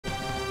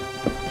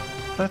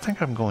But I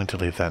think I'm going to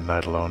leave that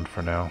night alone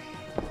for now.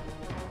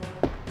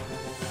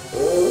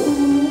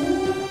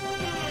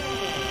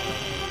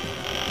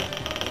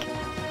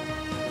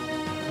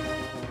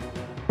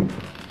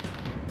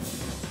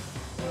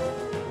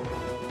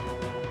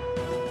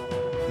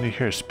 When you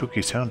hear a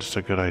spooky sound, it's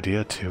a good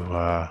idea to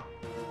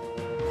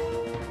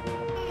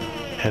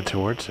head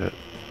towards it.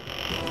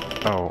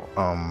 Oh,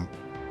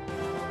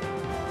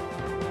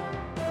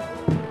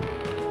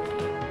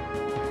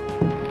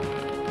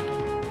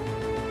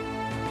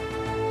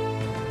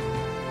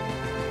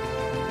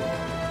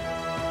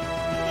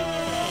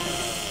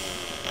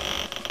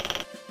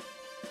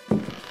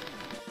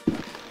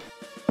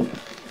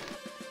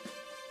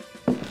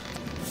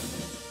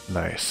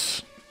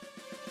 nice.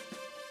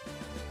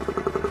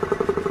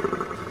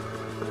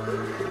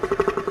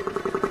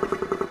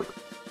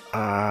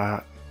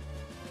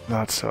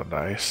 Not so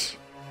nice.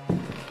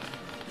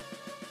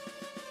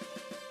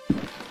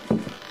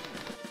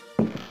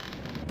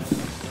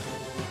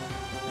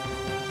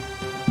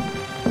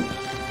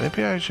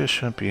 Maybe I just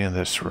shouldn't be in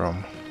this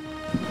room.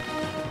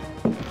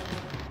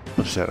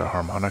 What is that, a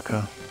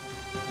harmonica?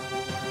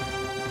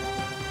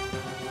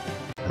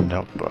 A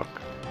notebook.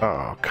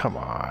 Oh, come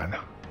on.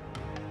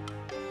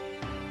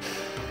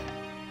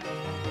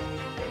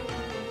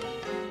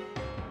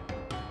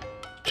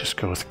 Just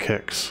go with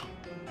kicks.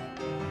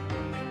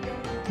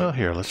 Well,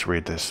 here, let's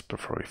read this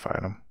before we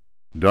fight him.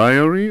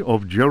 Diary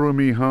of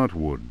Jeremy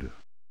Hartwood.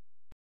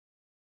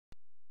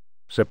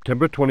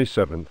 September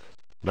 27th,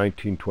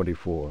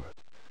 1924.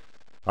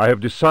 I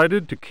have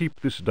decided to keep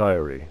this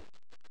diary.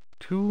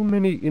 Too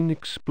many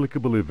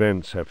inexplicable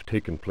events have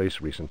taken place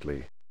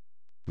recently.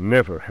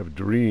 Never have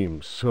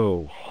dreams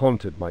so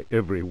haunted my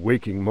every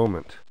waking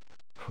moment.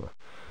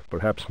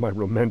 Perhaps my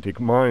romantic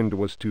mind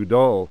was too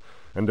dull,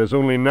 and has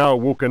only now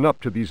woken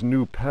up to these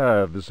new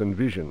paths and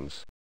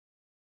visions.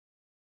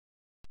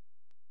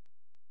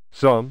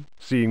 Some,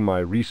 seeing my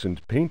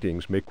recent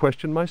paintings, may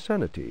question my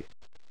sanity.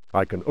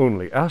 I can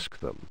only ask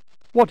them,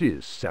 what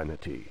is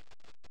sanity?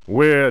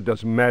 Where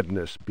does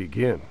madness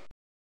begin?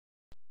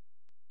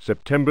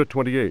 September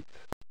 28th.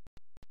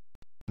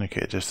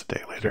 Okay, just a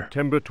day later.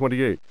 September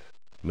 28th,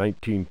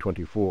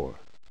 1924.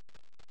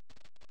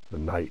 The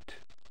night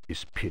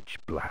is pitch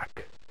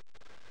black.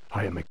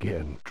 I am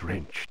again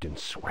drenched in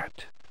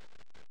sweat.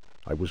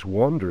 I was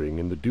wandering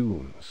in the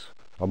dunes,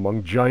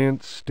 among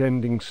giant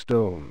standing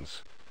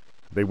stones.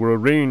 They were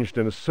arranged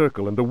in a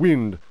circle, and the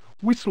wind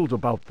whistled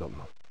about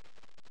them.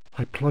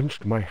 I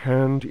plunged my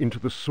hand into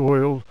the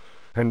soil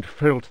and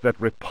felt that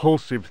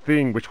repulsive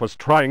thing which was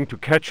trying to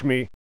catch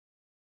me.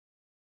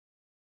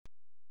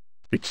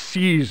 It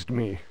seized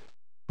me.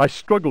 I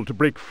struggled to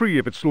break free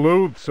of its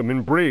loathsome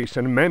embrace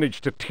and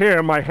managed to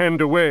tear my hand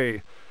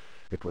away.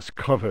 It was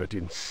covered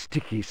in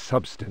sticky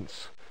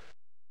substance.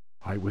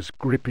 I was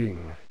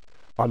gripping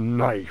a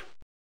knife.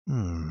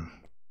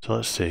 So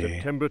let's see.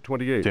 September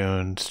 28th.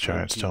 Dunes,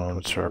 giant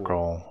stone,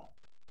 circle,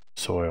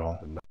 soil.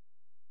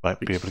 Might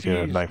be able to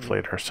get a knife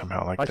later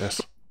somehow like this.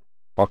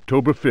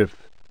 October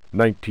 5th,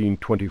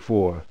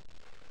 1924.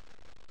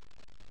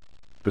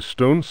 The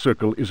stone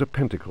circle is a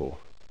pentacle.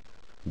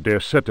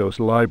 Dercetto's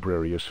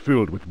library is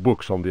filled with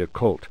books on the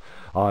occult.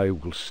 I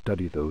will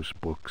study those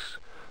books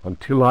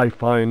until I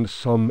find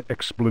some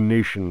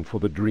explanation for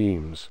the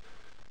dreams.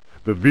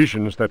 The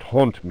visions that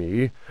haunt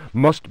me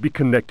must be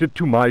connected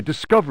to my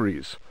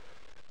discoveries.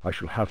 I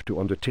shall have to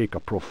undertake a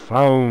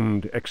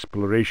profound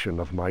exploration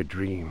of my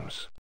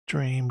dreams.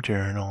 Dream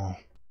journal.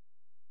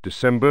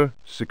 December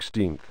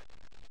 16th.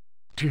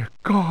 Dear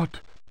God,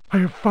 I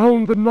have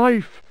found the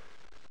knife.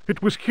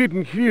 It was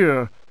hidden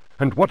here,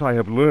 and what I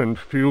have learned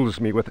fills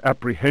me with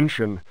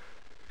apprehension.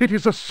 It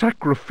is a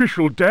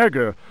sacrificial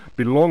dagger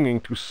belonging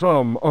to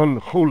some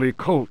unholy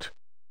cult.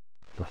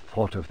 The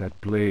thought of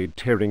that blade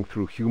tearing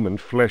through human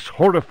flesh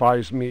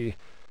horrifies me,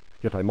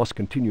 yet I must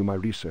continue my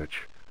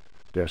research.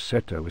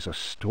 Dercetto is a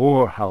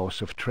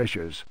storehouse of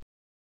treasures.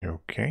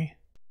 Okay.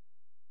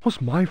 Was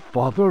my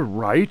father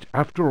right,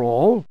 after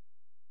all?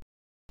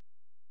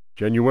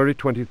 January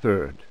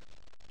 23rd.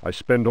 I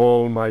spend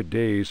all my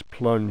days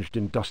plunged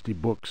in dusty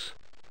books.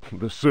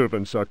 The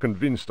servants are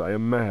convinced I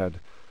am mad.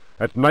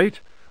 At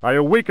night, I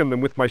awaken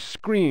them with my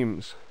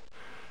screams.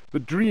 The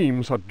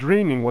dreams are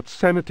draining what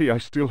sanity I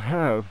still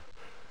have.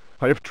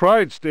 I have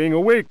tried staying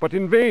awake, but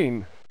in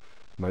vain.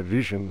 My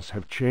visions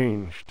have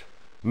changed.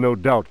 No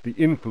doubt the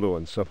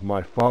influence of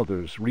my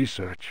father's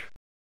research.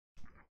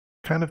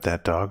 Kind of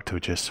that dog to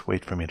just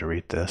wait for me to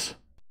read this.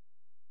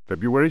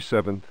 February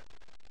 7th,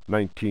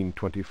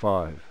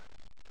 1925.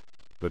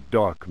 The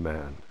Dark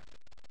Man,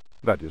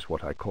 that is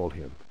what I call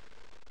him,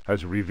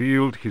 has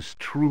revealed his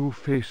true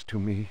face to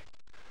me.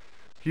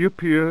 He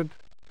appeared,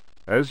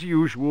 as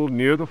usual,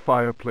 near the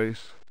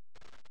fireplace,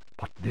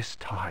 but this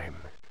time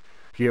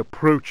he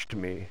approached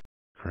me.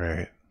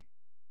 Great.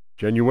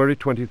 January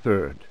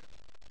 23rd.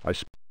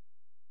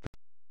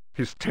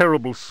 His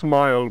terrible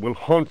smile will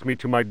haunt me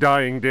to my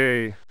dying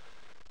day.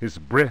 His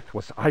breath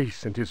was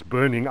ice, and his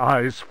burning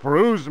eyes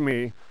froze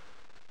me.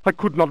 I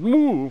could not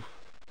move.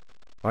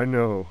 I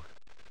know.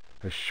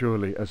 as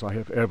surely as I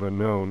have ever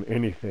known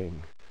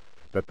anything,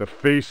 that the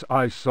face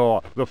I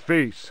saw, the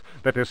face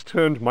that has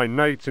turned my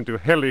nights into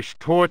hellish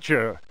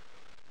torture,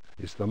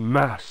 is the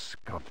mask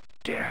of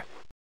death.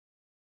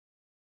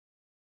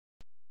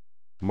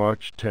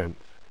 March 10th.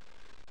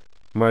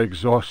 My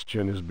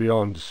exhaustion is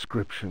beyond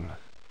description.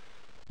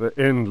 The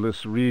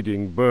endless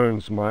reading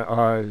burns my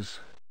eyes.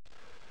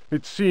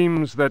 It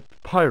seems that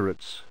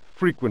pirates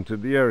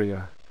frequented the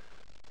area.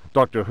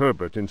 Dr.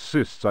 Herbert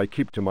insists I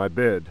keep to my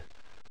bed.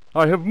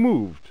 I have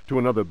moved to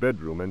another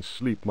bedroom and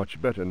sleep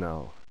much better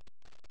now.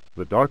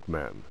 The dark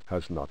man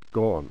has not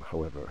gone,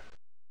 however.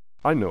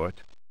 I know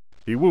it.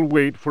 He will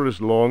wait for as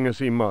long as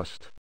he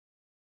must.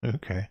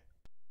 Okay.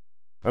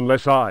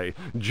 Unless I,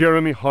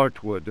 Jeremy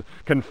Hartwood,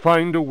 can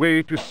find a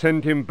way to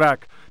send him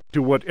back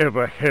to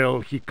whatever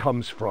hell he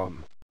comes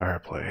from.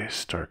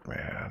 Fireplace, dark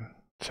man.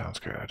 Sounds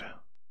good.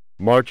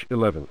 March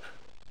 11th.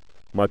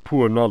 My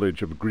poor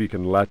knowledge of Greek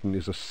and Latin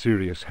is a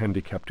serious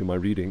handicap to my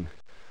reading.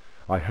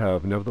 I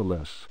have,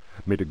 nevertheless,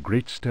 made a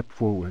great step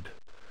forward.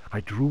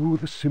 I drew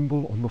the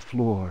symbol on the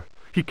floor.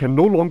 He can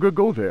no longer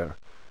go there.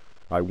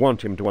 I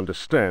want him to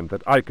understand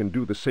that I can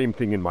do the same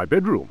thing in my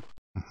bedroom.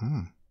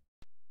 Mm-hmm.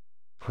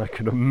 I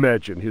can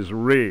imagine his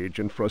rage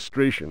and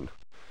frustration.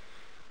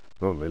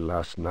 Only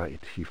last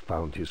night he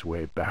found his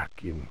way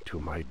back into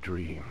my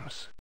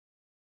dreams.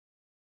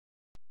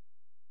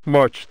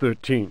 March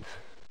 13th.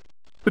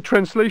 The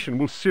translation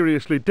will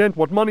seriously dent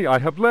what money I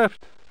have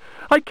left.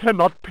 I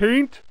cannot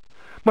paint.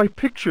 My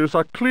pictures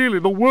are clearly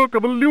the work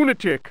of a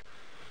lunatic.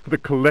 The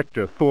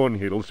collector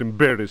Thornhill's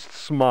embarrassed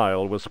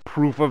smile was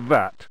proof of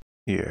that.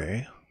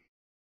 Yay.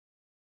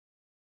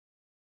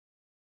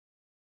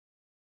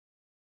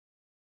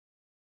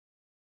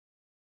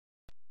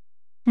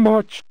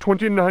 March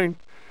 29th.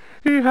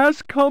 He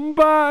has come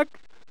back.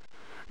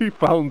 He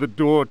found the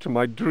door to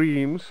my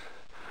dreams.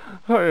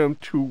 I am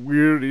too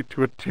weary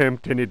to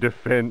attempt any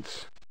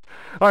defense.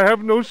 I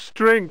have no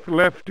strength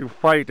left to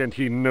fight, and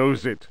he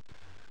knows it.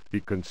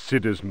 He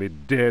considers me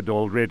dead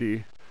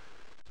already.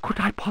 Could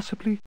I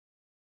possibly?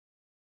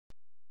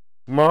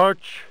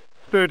 March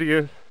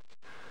 30th.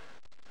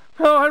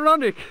 How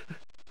ironic!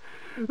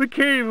 The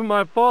cave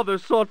my father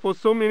sought for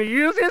so many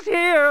years is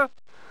here,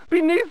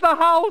 beneath the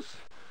house.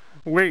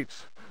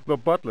 Waits. The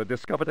butler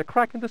discovered a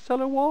crack in the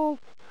cellar wall.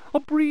 A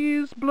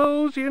breeze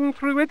blows in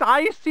through it,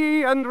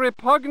 icy and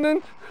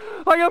repugnant.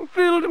 I am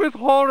filled with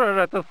horror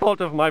at the thought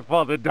of my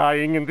father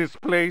dying in this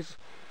place.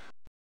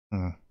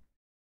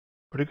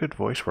 Pretty good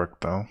voice work,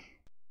 though.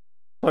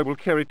 I will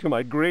carry to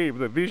my grave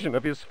the vision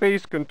of his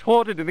face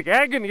contorted in the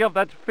agony of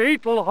that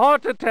fatal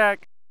heart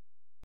attack.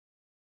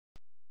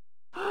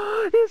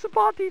 His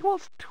body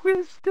was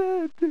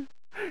twisted.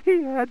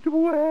 He had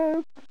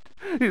wept.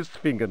 His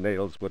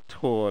fingernails were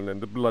torn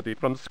and bloody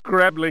from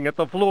scrabbling at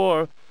the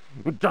floor.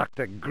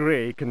 Dr.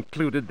 Gray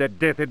concluded that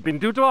death had been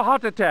due to a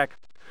heart attack.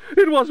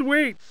 It was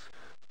Waits,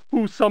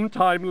 who some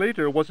time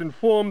later was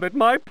informed that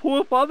my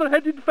poor father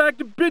had in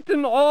fact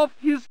bitten off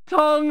his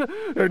tongue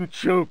and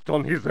choked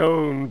on his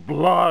own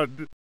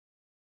blood.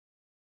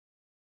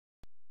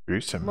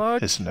 Gruesome,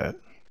 March isn't it?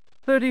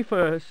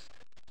 31st.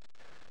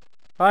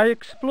 I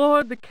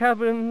explored the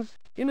caverns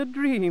in a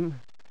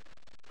dream.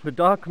 The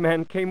dark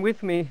man came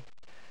with me.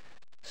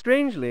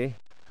 Strangely,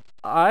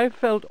 I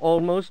felt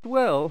almost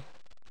well.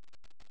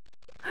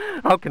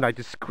 How can I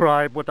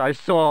describe what I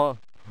saw?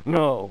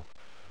 No.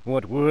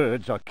 What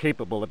words are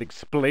capable of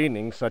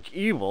explaining such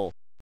evil?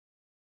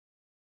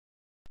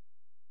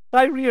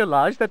 I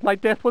realized that my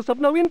death was of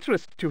no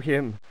interest to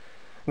him.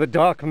 The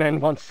dark man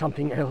wants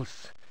something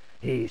else.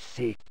 He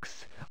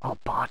seeks a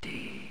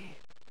body.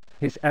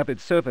 His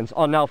avid servants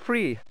are now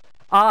free.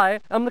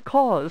 I am the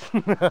cause.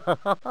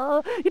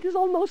 It is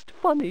almost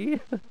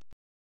funny.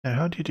 And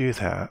how do you do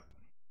that?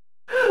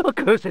 A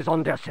curse is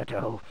on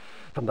Derceto.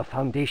 From the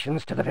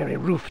foundations to the very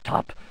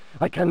rooftop.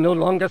 I can no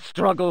longer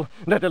struggle,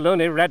 let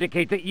alone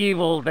eradicate the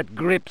evil that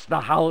grips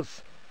the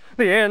house.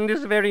 The end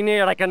is very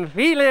near. I can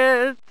feel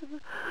it.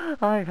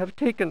 I have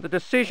taken the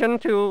decision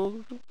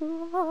to...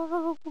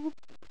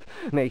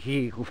 May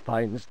he who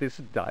finds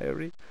this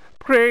diary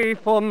pray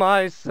for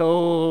my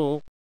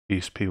soul.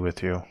 Peace be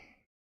with you.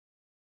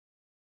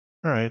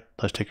 Alright,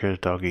 let's take care of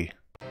doggy.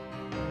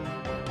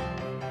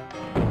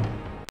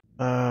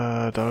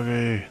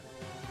 Doggy.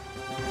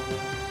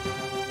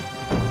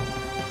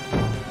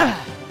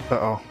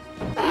 Uh-oh.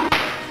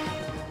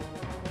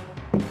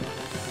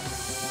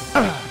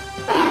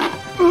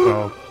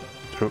 Oh,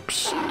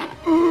 oops.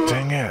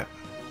 Dang it.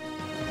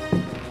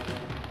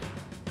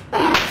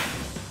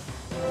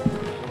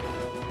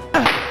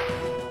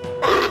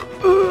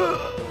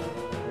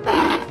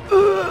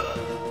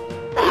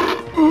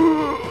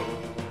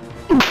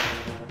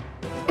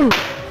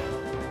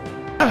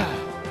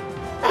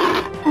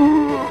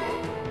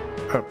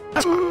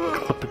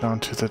 Clipping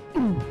onto the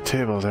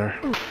table there.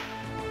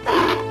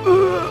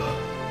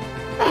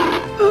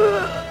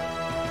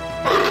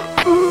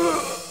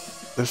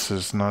 This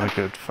is not a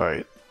good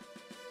fight.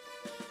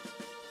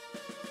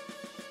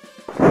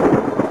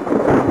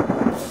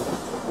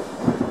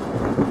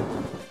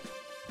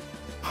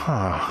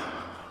 Huh.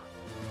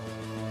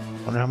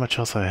 Wonder how much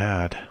else I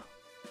had.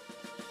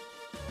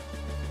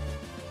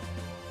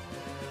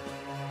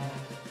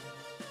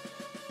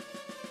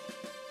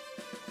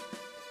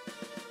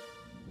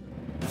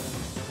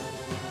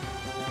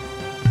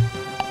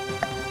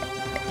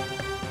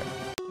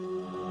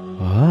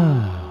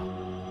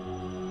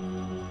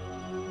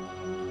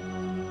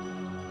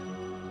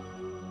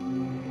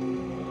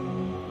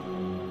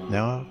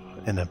 Now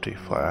an empty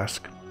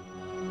flask.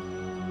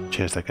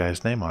 She has that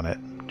guy's name on it,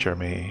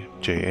 Jeremy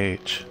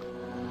J.H.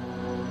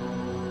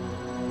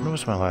 When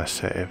was my last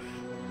save?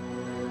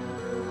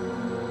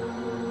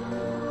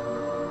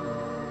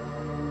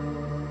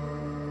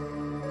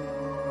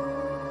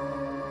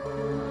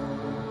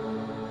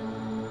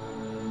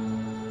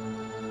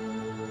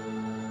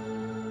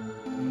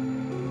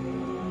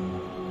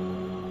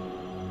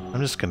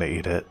 I'm just gonna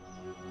eat it.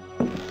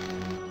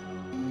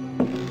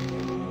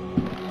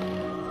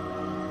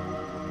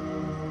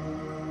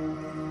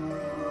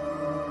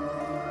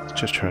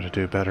 Just try to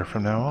do better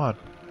from now on.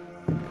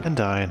 And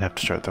die and have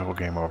to start the whole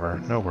game over.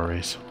 No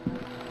worries.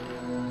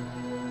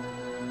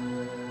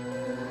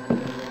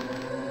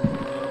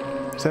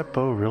 Is that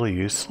bow really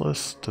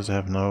useless? Does it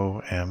have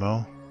no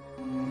ammo?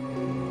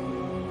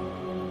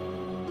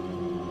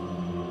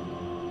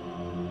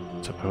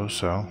 Suppose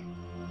so.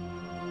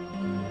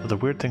 But the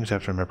weird things I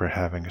have to remember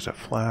having is a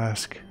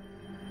flask.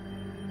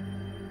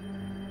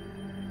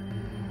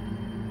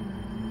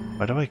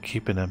 Why do I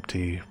keep an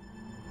empty...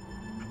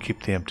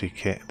 Keep the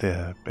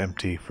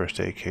empty first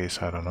aid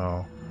case? I don't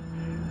know.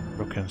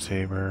 Broken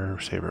saber,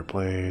 saber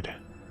blade.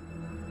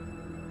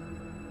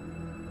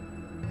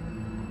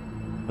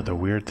 But the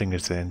weird thing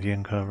is the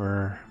Indian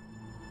cover.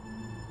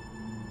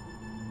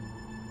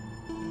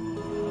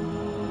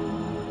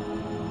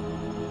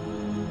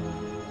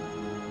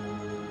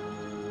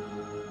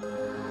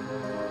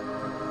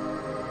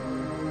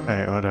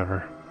 Alright,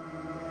 whatever.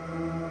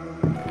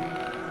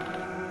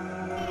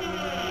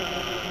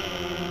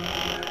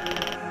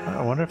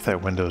 I wonder if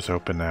that window's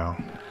open now.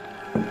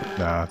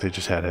 Nah, they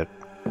just had it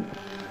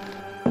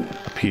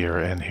appear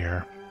in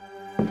here.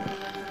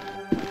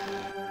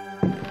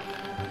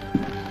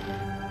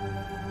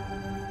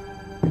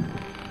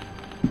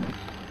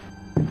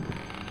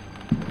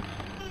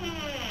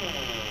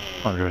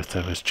 Wonder if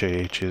that was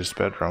JH's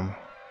bedroom.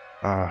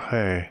 Ah,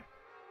 hey.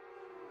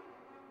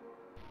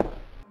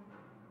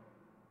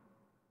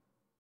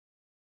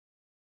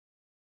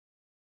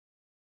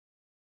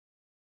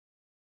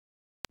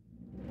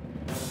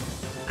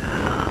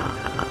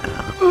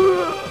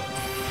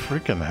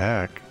 Freaking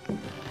heck.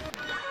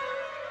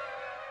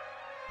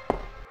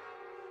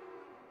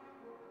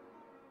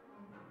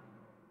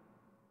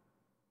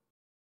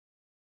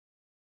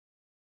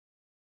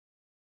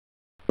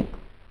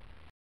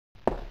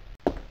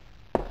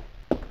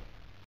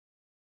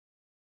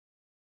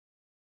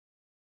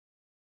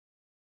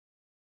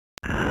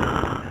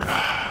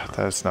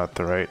 That's not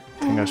the right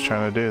thing I was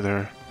trying to do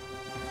there.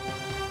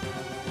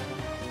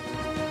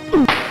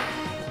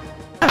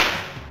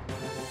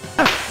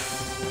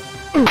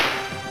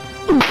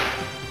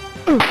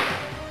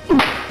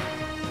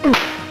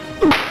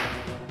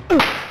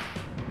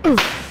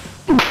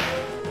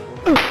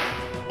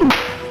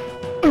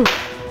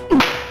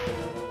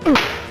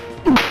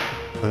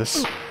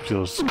 This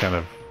feels kind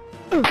of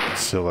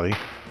silly.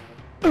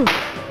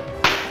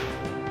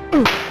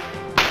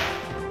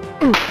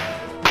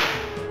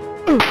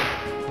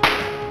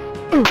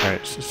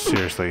 Alright,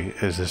 seriously,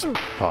 is this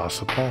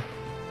possible?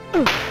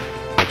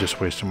 I just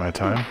wasted my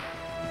time?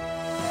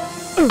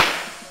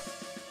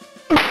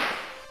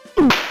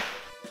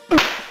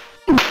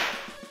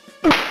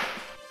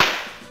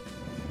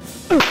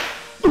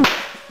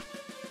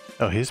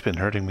 Oh, he's been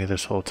hurting me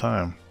this whole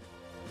time.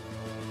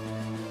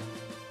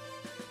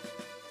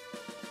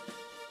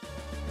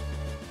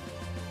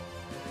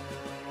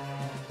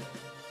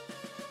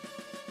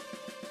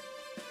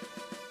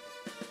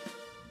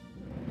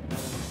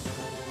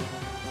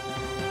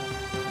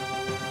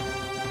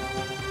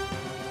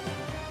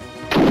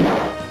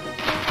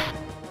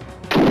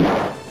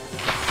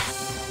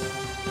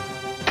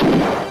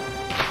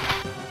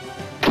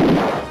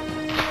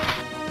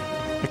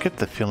 I get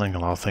the feeling a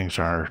lot of things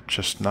are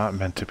just not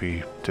meant to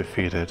be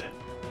defeated.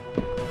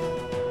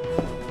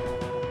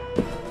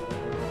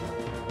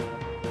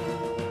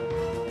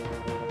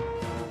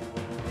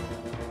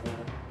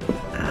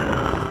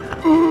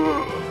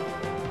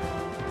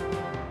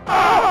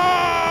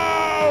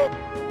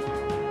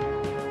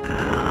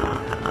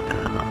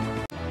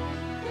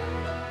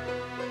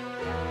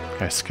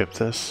 Can I skip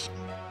this?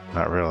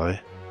 Not really.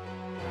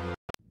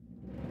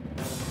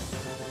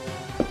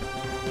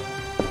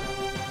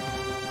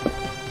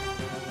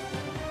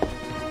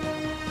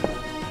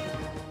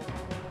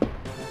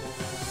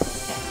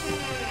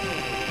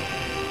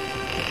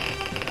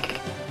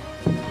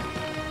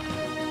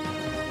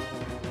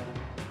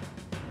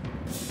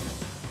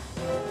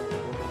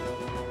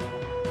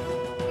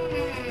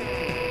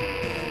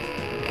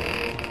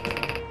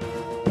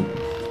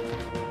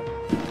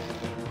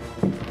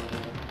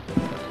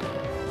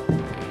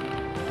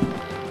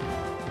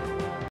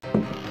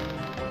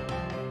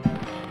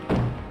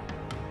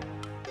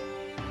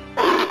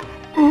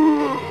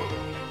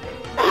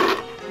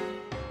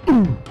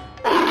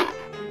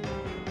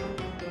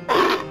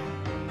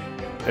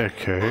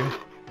 Okay.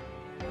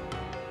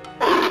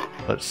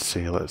 Let's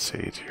see.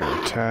 To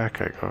your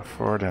attack, I go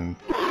forward and...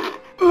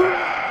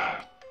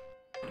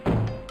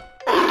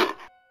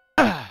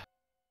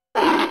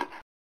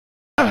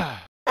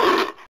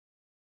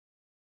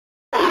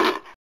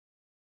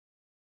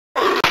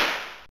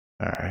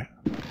 Alright.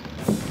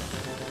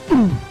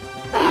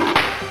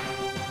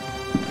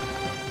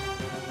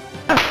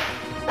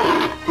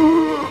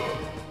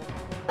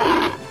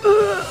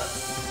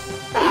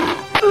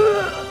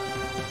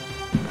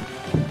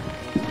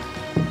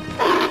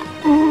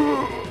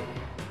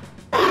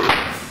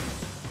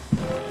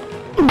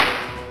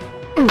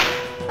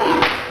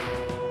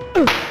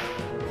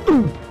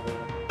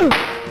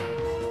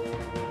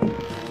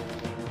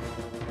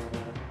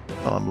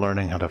 Well, I'm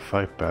learning how to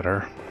fight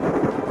better.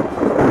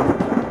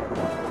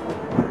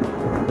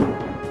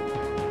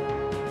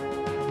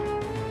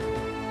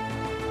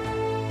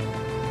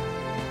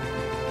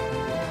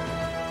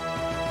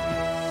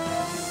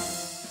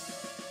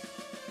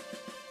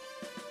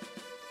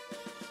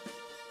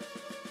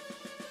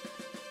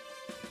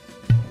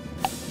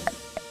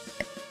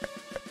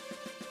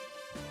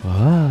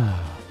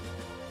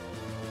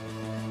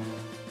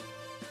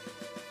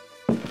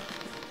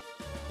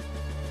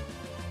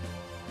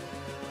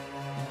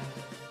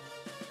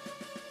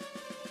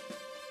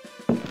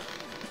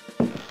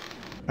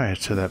 Alright,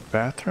 so that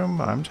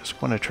bathroom, I'm just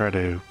going to try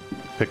to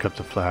pick up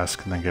the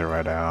flask and then get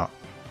right out.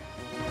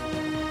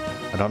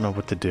 I don't know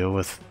what the deal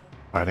with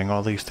fighting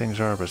all these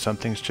things are, but some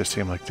things just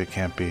seem like they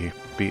can't be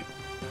beat.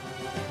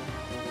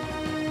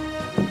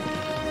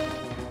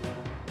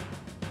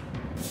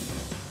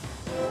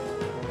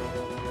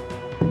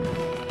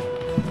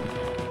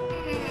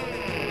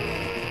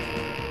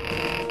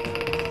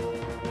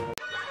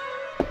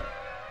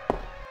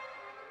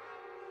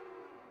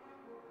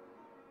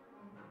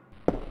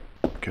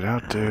 Get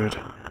out, dude.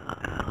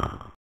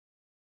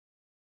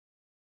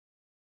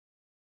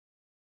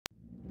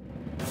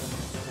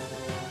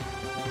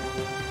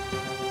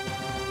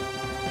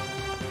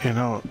 You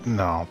know,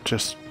 no,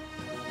 just...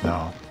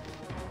 no.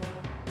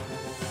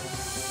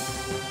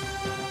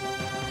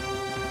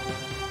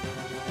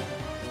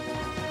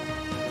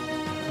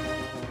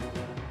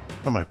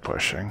 What am I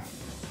pushing?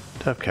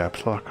 Do I have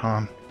caps lock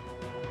on?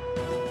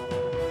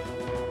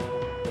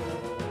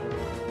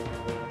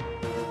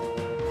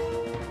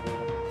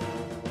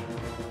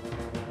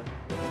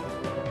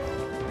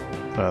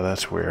 Oh,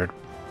 that's weird.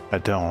 I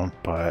don't,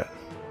 but...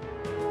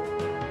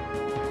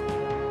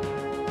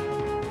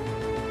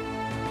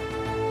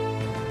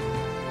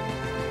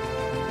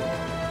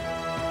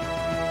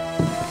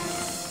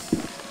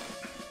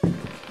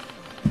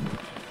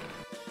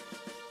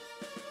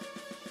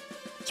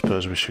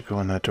 Suppose we should go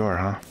in that door,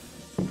 huh?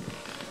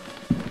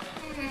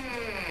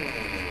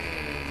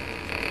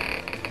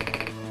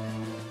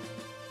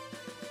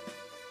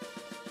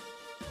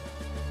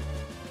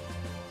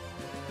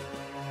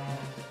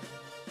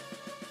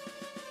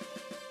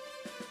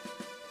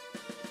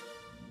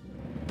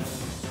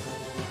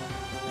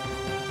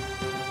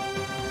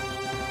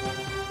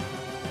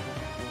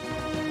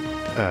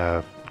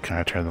 Can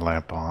I turn the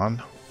lamp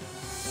on?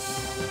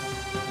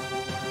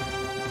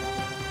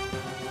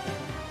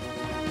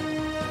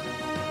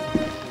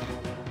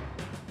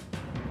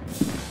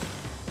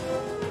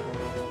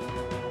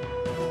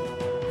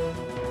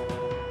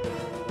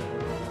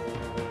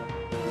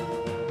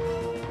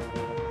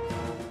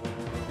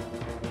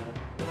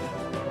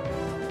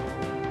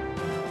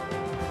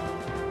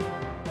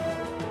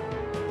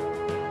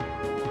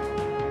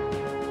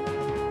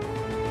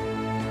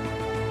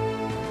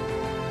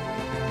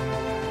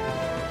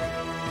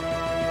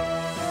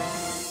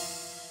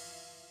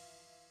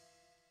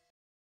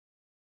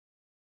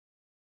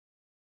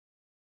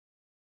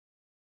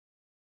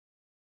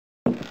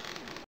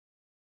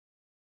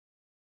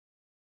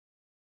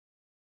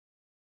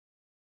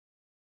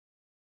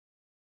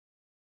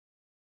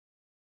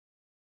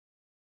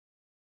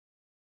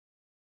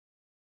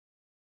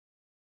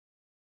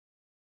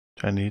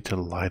 Do I need to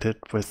light it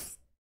with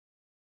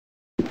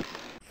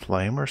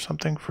flame or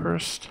something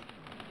first?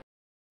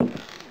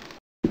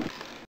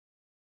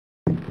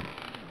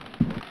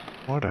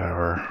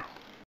 Whatever.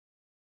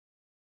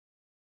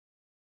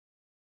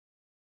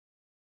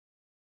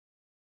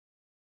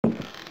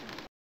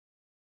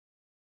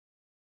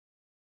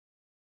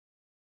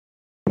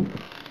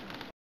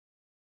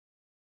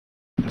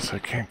 Guess I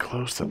can't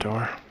close the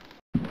door.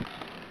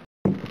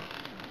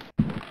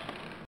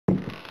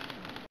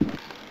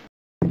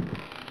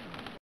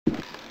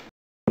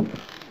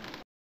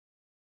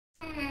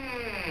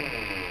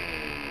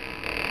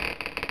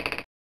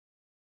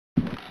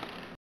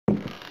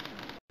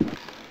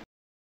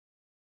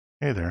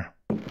 Hey there.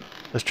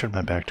 Let's turn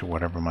my back to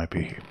whatever might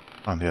be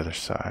on the other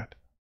side.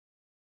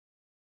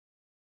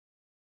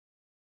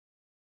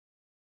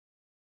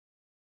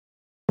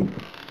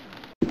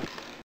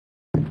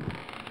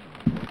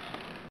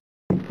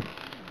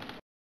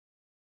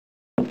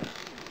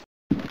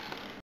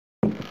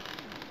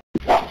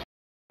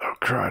 Oh,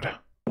 crud.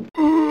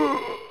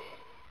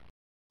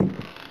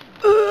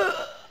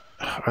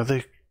 Are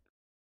they...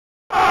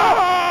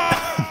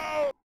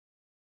 I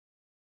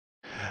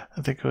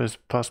think it was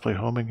possibly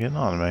homing in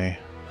on me.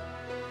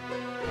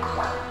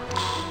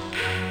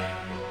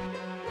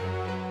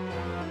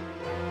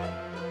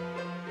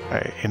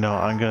 Alright, you know,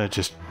 I'm gonna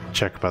just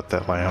check about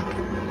that lamp.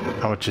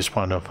 I would just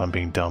want to know if I'm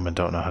being dumb and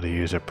don't know how to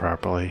use it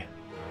properly.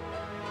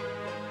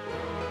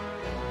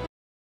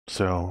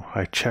 So,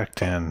 I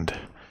checked and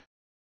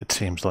it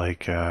seems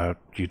like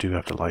you do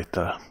have to light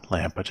the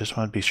lamp. I just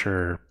want to be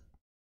sure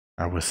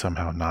I was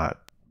somehow not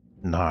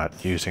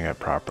using it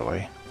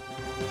properly.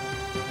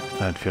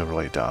 I'd feel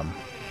really dumb.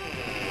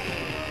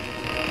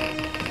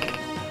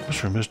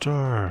 This room is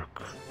dark.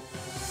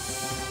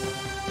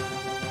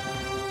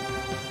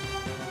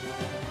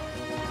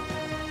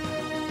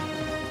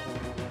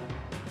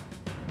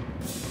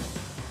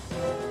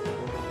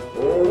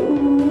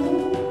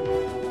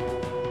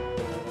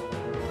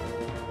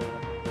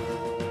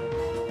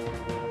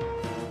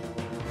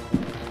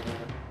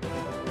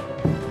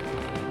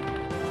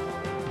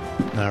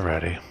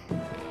 Alrighty.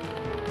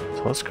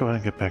 So let's go ahead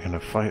and get back into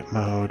fight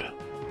mode.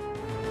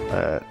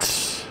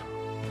 Let's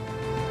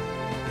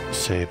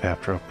save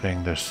after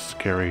opening this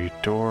scary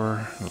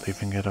door and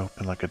leaving it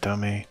open like a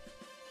dummy.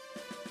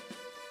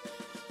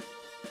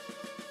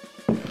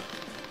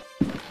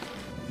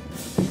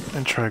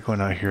 And try going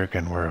out here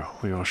again where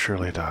we will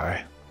surely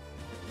die.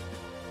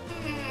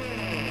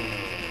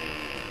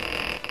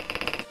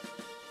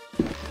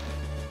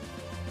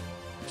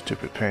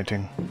 Stupid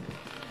painting.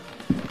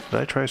 Did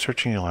I try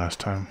searching you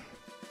last time?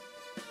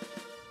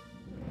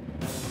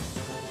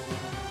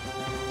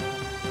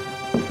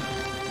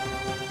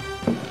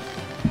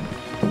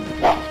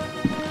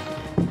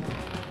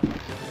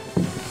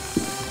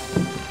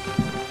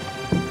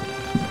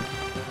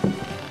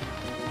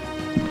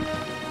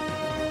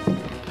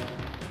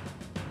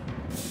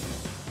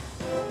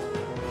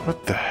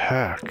 What the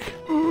heck?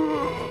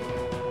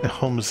 It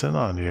homes in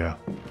on you.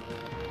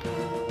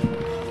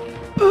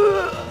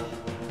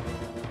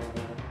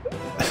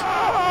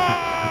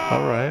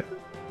 Alright.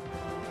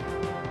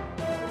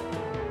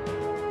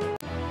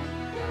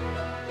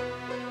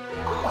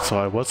 So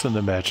I wasn't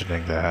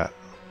imagining that.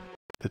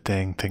 The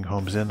dang thing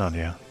homes in on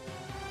you.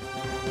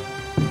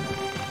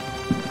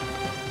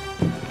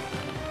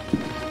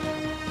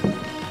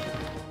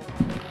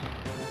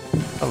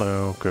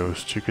 Hello,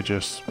 ghost. You could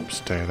just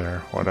stay there,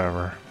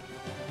 whatever.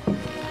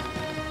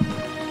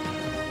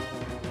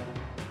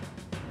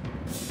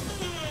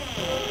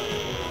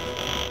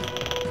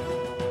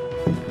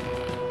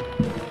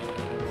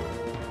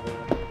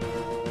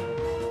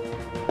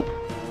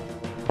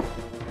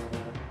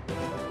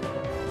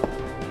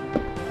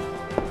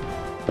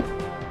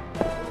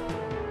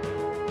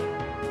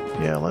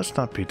 Yeah, let's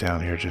not be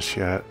down here just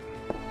yet.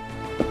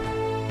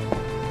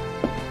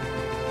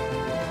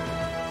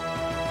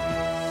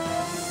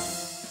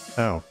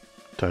 Oh,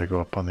 did I go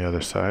up on the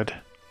other side?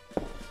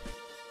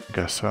 I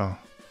guess so.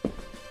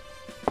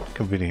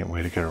 Convenient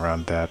way to get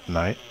around that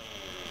night.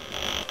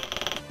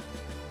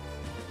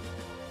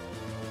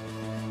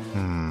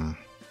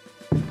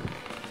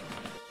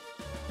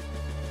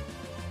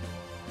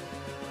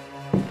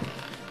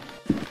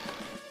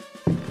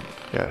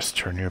 Yes,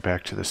 turn your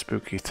back to the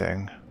spooky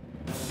thing.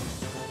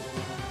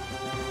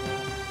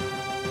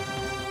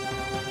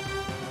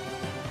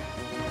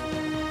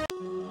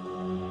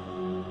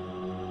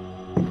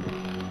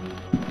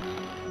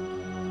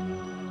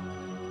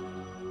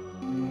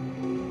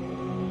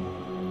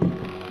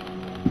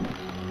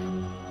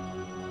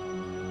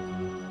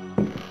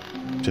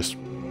 Just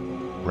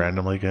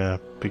randomly gonna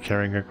be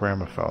carrying a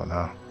gramophone,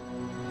 huh?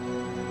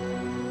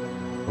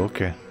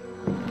 Okay.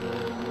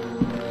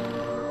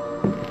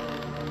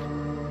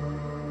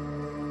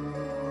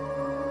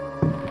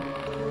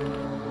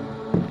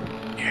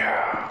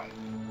 Yeah.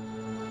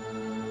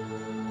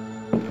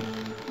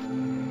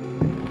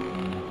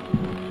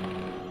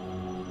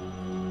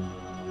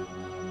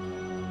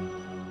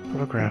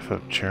 Photograph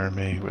of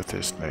Jeremy with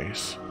his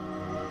niece.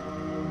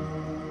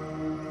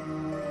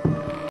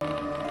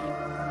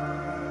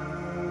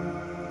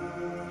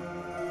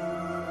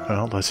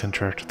 Well, let's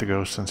interact with the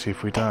ghost and see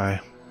if we die.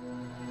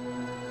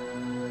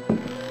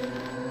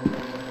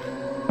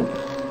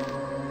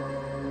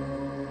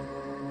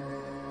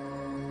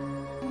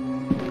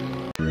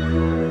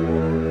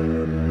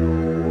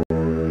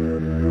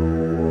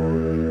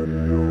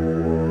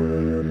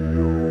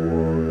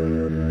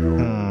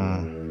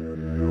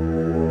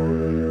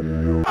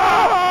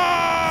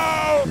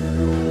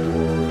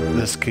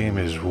 This game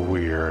is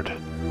weird.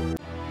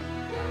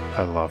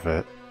 I love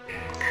it.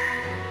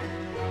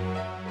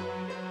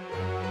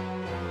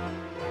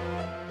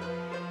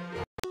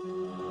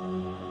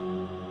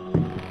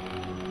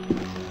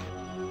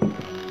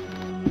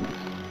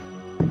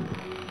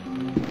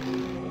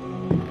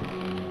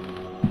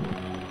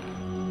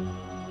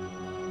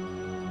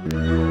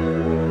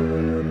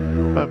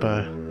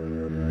 Bye-bye.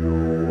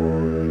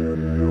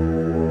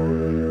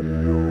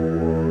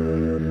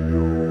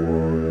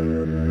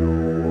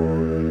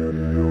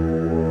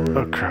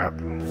 Oh crap.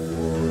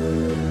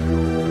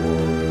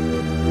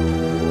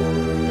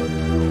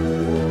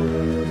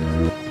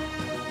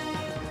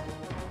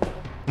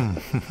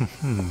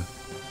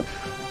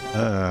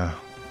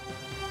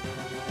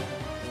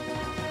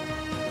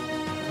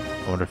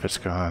 wonder if it's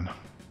gone.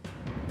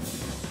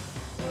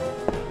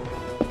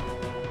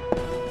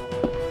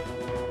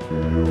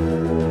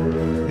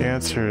 The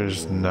answer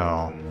is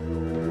no.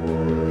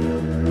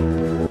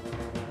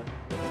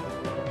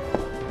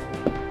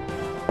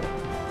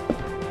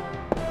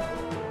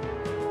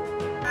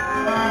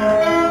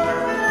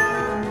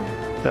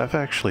 Did I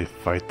actually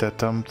fight that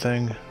dumb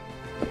thing?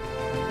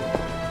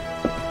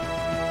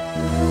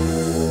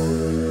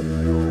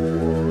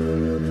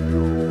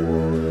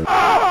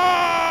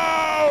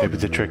 Maybe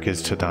the trick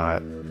is to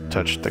not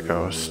touch the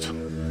ghost.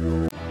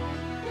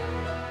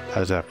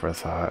 As ever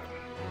thought.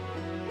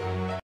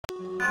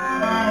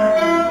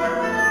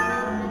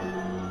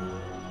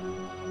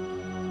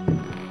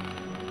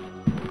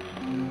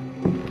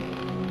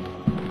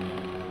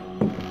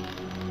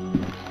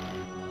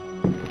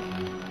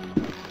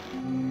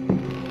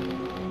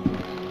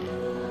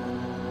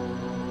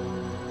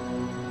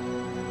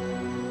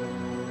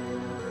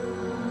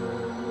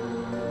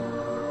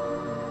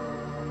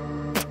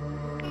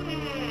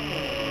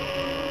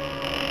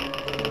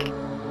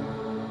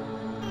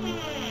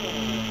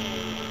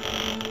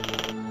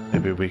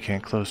 Maybe we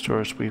can't close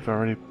doors we've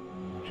already,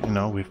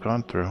 we've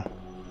gone through.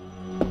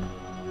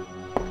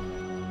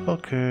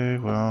 Okay,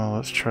 well,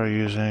 let's try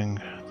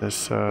using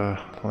this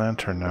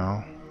lantern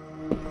now.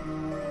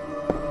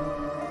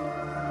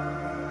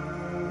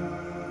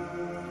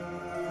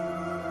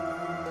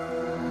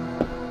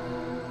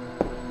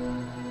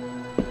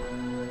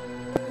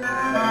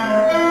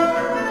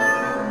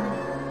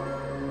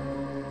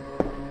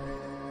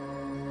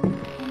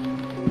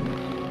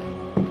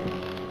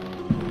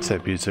 Is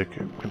that music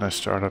gonna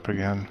start up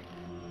again?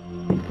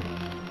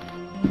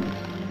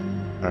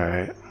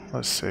 Alright,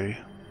 let's see.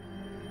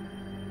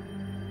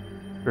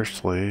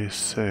 Firstly,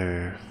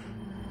 save.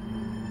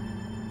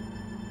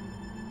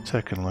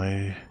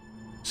 Secondly,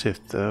 see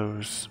if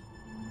those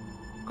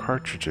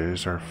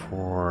cartridges are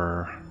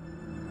for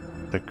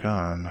the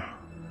gun.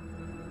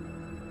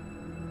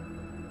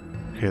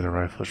 Okay, the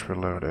rifle's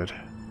reloaded.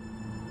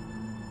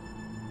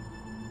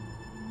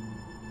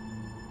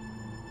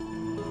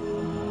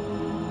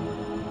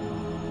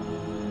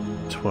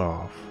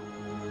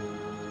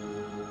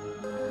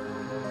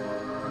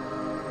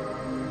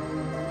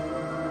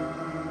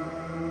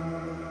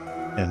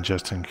 And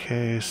just in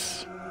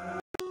case,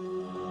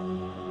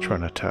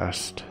 trying to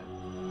test.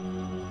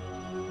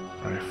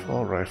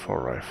 Rifle, rifle,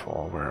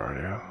 rifle, where are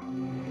you?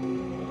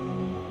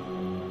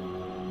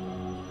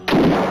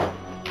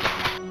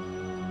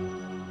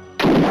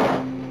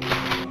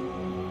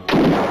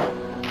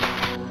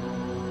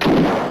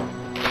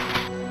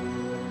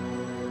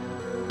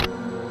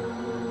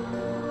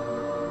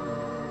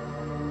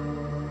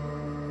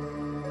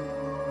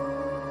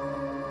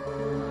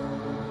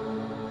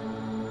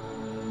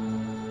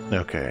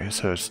 Okay,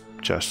 so it's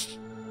just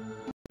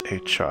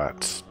 8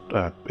 shots,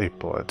 8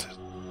 bullets.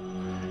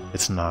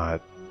 It's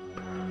not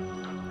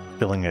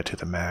filling it to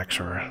the max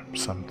or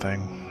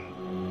something.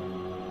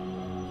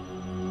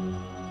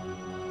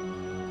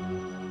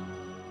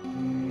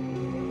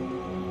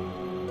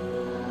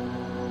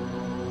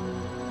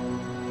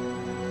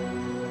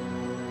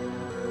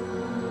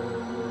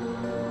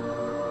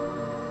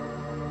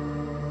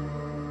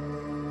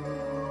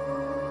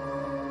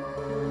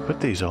 Put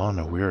these all in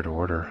a weird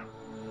order.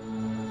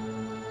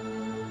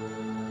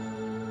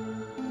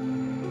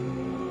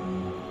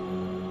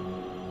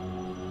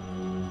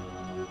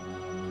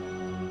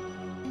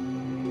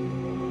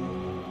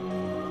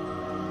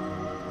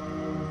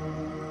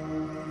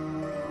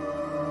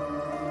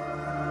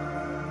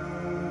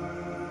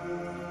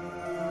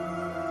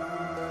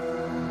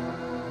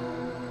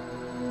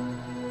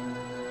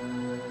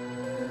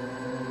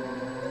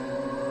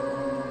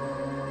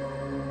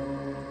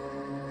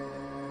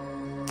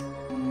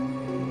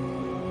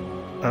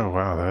 Oh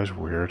wow, that is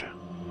weird.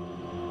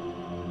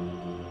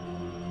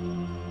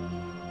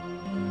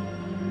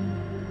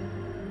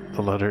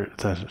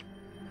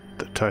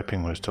 The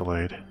typing was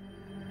delayed.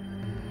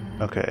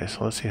 Okay,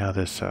 so let's see how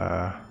this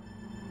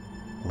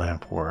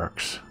lamp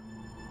works.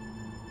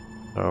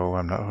 So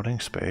I'm not holding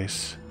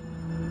space.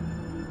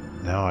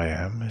 Now I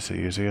am. Is it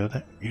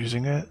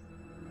using it?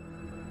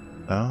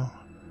 No?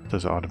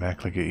 Does it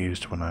automatically get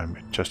used when I'm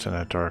just in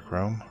a dark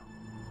room?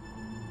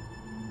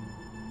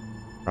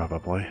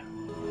 Probably.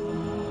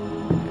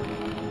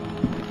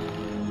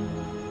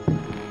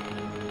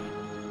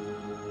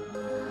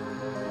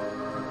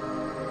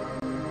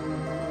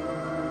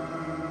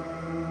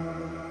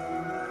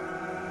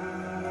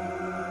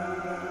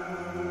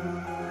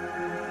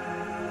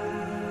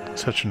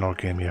 Such an old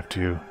game, you have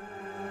to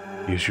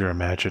use your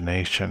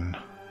imagination.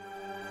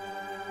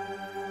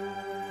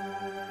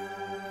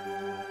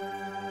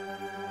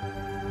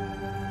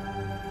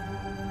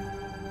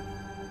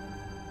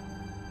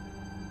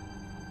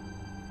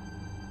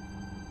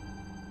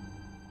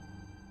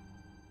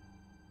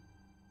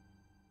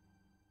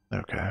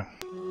 Okay.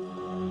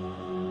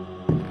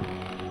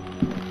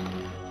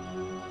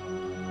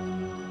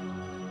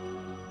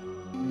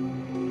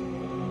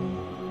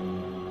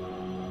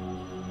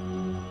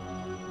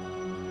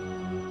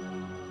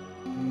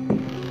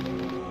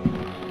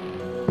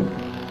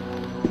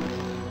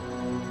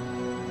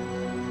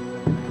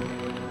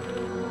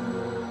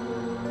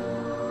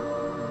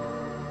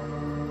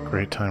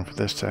 Great time for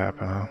this to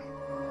happen, huh?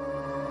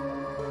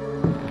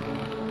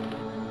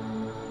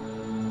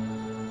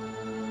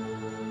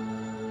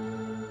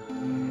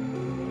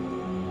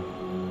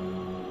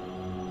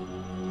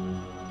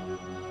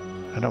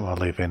 I don't want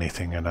to leave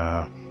anything in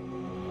a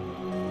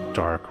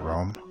dark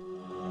room.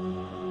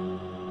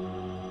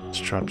 Let's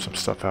drop some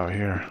stuff out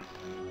here.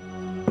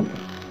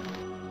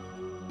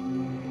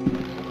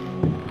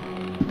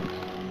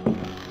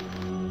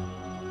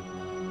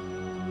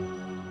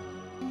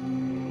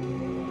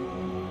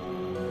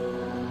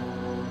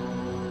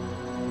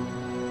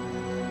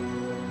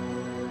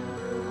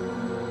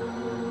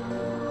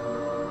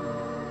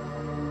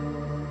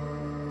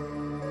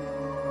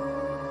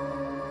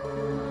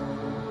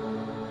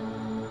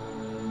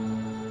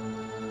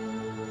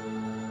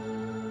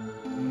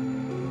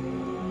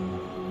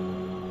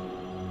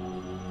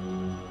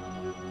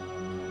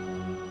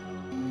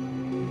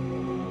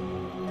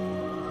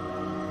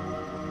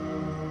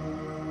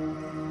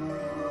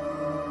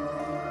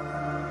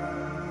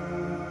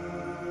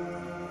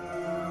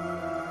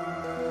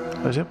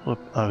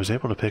 I was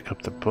able to pick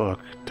up the book.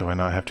 Do I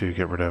not have to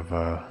get rid of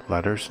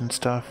letters and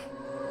stuff?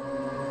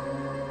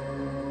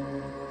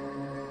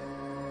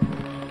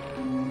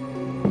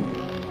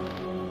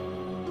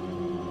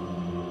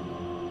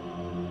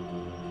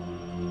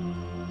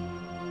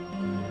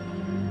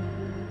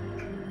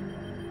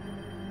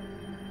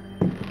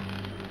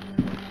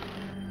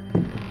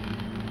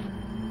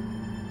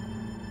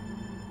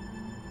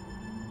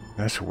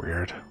 That's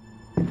weird.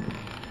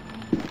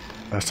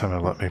 Last time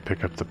it let me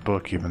pick up the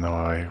book even though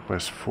I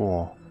was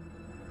full.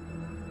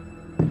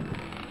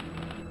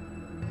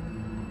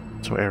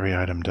 So every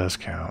item does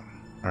count.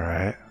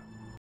 Alright.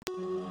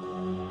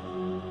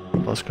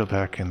 Let's go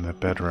back in the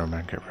bedroom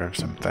and get rid of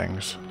some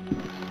things.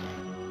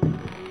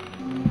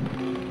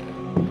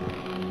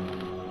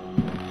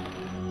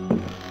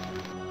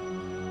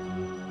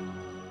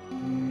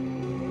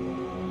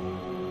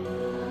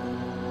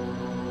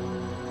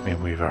 I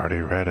mean, we've already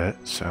read it,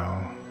 so...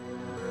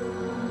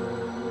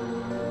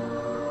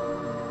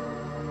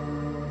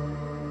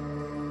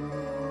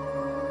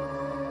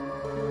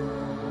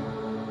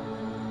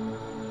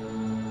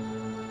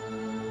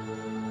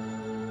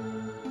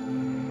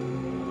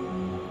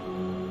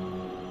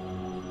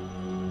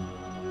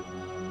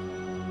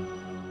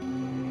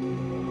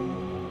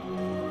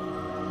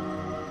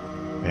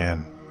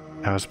 Man,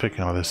 how's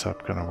picking all this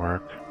up gonna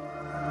work?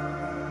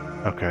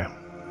 Okay.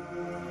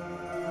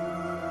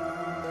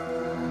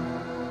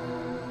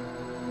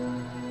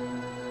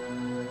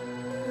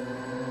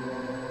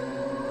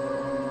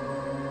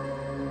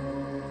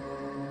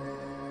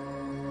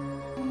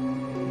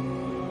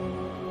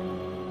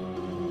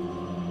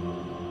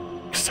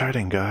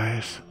 Exciting,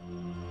 guys.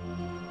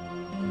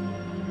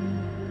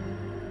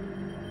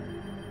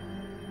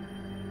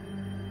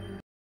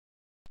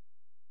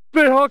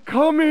 They are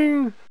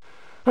coming!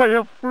 I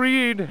have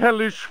freed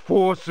hellish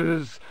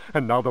forces,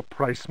 and now the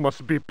price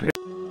must be paid.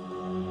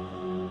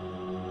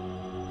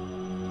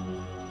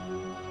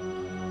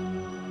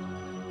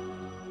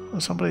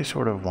 Well, somebody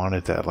sort of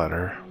wanted that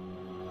letter.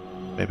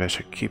 Maybe I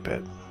should keep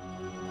it.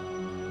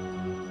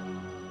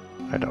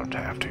 I don't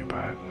have to,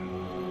 but...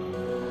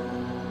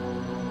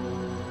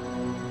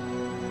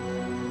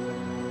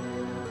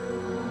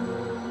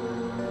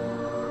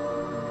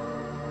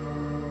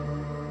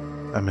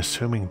 I'm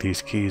assuming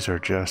these keys are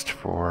just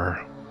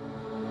for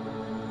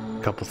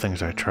a couple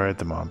things I tried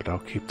them on, but I'll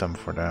keep them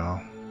for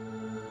now.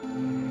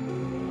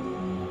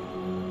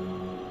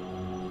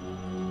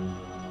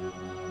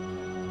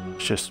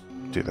 Let's just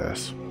do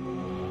this.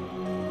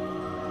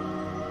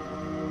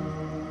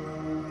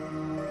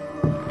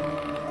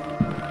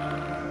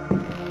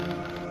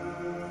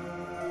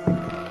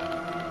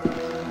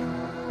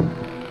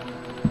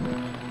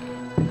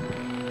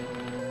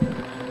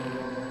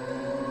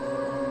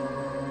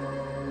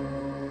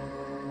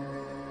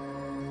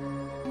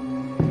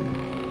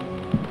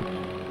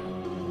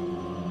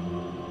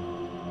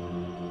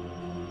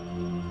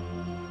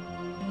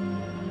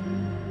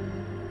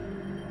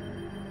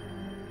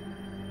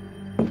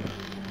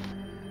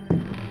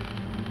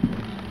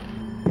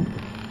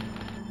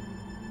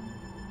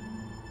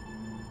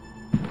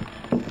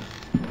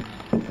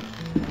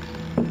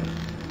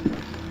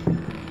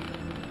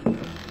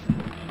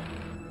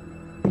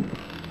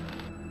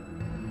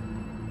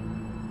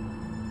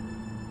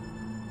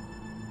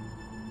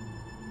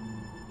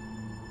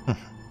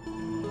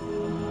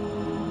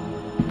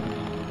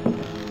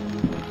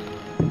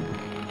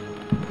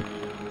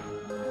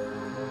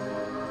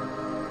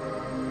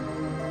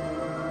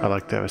 I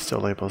like that I was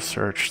still able to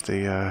search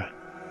the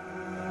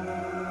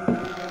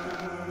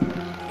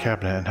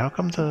cabinet. And how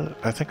come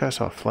I think I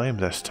saw a flame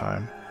this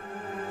time.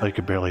 Oh, you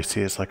could barely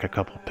see, it's like a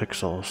couple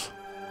pixels.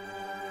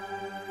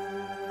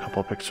 A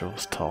couple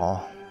pixels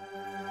tall.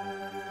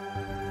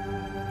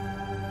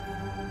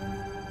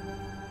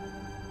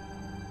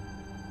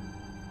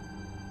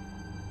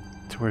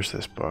 So where's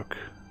this book?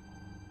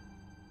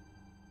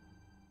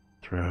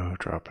 Throw,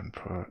 drop, and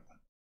put.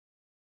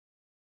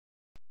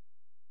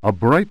 A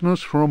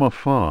Brightness from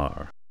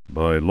Afar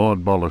by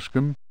Lord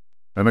Boleskine,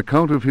 An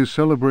account of his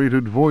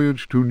celebrated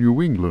voyage to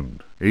New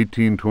England,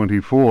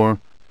 1824,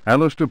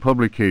 Alistair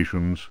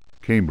Publications,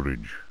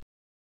 Cambridge.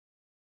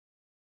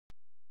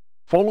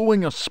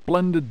 Following a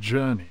splendid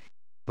journey,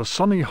 the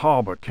sunny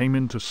harbour came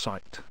into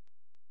sight.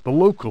 The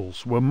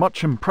locals were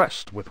much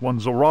impressed with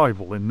one's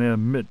arrival in their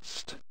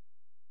midst.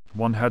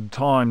 One had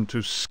time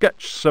to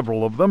sketch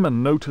several of them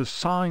and notice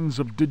signs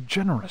of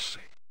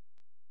degeneracy.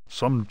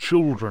 Some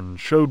children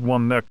showed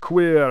one their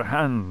queer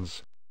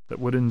hands that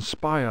would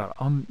inspire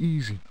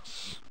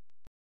uneasiness.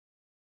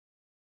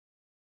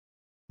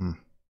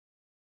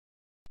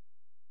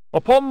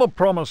 Upon the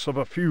promise of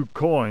a few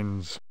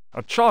coins,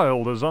 a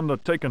child is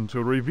undertaken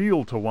to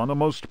reveal to one a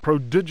most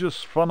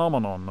prodigious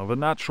phenomenon of a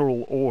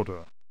natural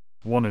order.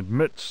 One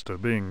admits to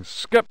being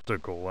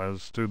skeptical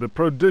as to the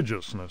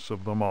prodigiousness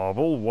of the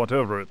marvel,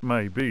 whatever it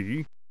may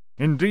be.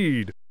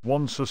 Indeed,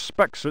 one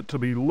suspects it to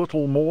be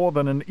little more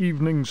than an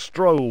evening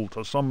stroll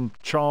to some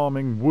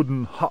charming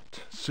wooden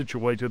hut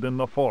situated in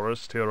the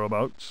forest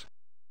hereabouts.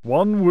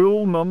 One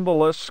will none the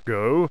less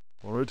go,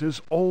 for it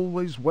is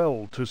always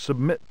well to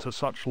submit to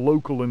such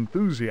local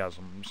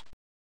enthusiasms.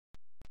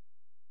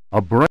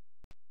 A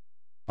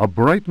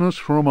Brightness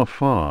from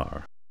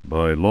Afar,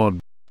 by Lord.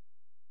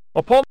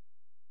 Upon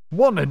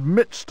one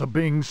admits to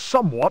being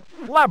somewhat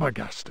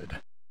flabbergasted.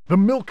 The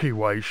Milky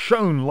Way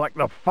shone like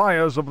the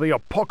fires of the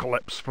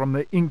apocalypse from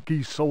the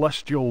inky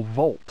celestial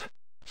vault.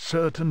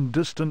 Certain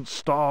distant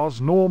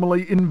stars,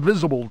 normally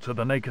invisible to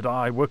the naked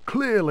eye, were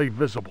clearly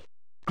visible,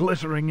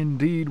 glittering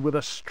indeed with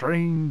a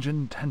strange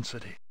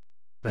intensity.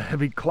 The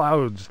heavy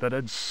clouds that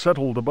had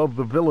settled above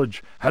the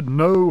village had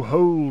no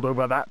hold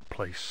over that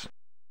place.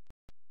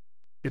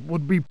 It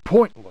would be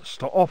pointless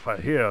to offer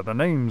here the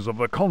names of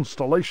the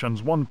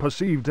constellations one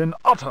perceived in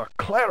utter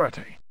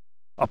clarity.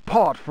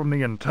 Apart from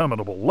the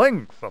interminable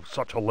length of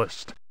such a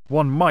list,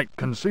 one might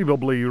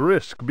conceivably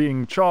risk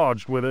being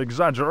charged with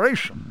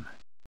exaggeration.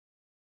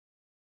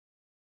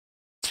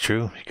 It's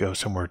true. You go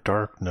somewhere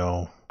dark,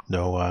 no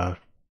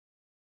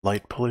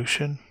light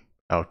pollution,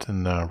 out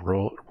in the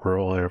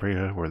rural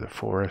area where the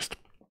forest,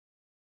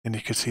 and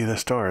you can see the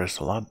stars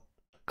a lot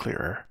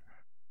clearer.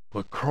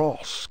 The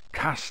cross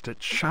cast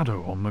its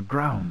shadow on the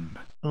ground.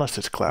 Unless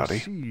it's cloudy.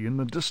 The sea in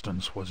the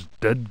distance was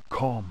dead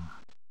calm.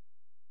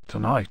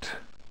 Tonight,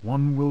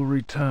 one will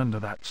return to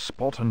that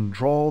spot and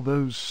draw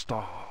those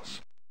stars.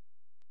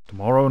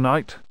 Tomorrow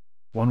night,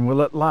 one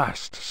will at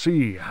last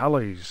see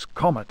Halley's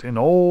comet in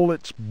all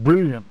its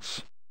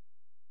brilliance.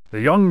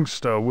 The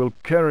youngster will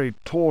carry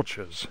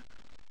torches,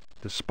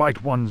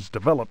 despite one's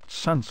developed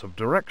sense of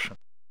direction.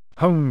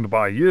 Honed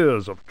by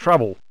years of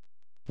travel,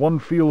 one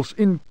feels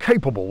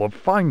incapable of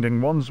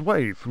finding one's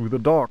way through the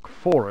dark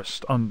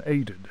forest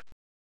unaided.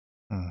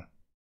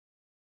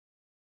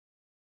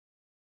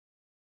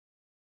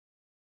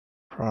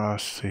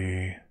 Cross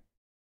the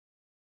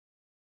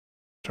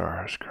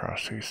stars,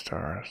 cross these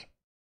stars.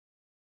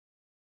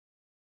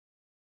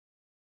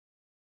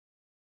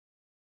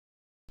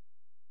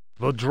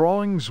 The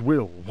drawings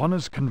will, one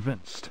is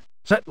convinced,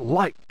 set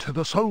light to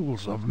the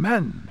souls of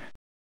men.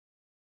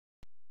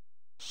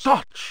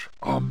 Such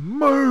a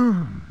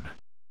moon!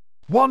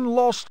 One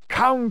lost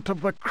count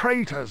of the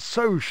craters,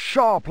 so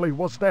sharply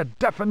was their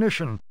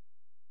definition.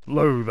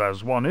 Loath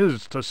as one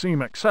is to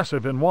seem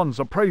excessive in one's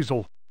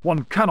appraisal,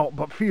 one cannot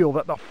but feel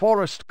that the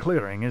forest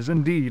clearing is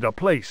indeed a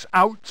place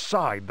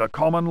outside the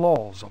common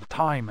laws of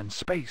time and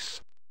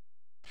space.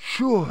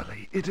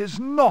 Surely it is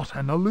not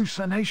an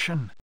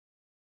hallucination.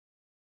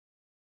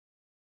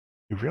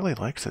 He really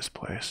likes this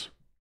place.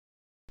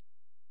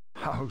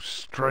 How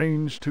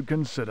strange to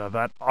consider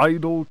that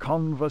idle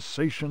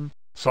conversation,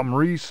 some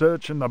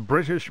research in the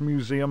British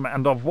Museum,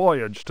 and a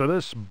voyage to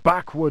this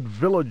backward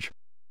village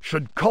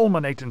should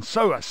culminate in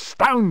so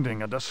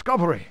astounding a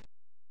discovery.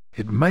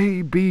 It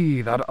may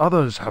be that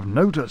others have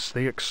noticed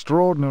the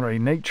extraordinary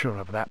nature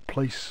of that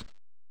place.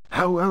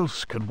 How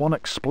else could one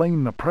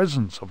explain the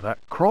presence of that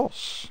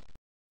cross?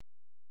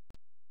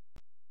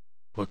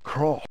 The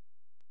cross.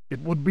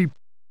 It would be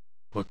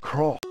the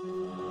cross.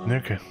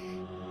 Okay.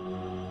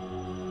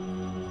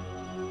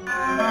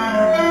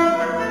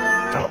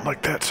 Don't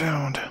like that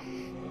sound.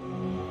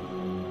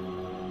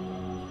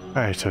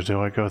 Alright, so do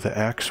I go the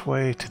axe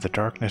way to the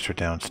darkness or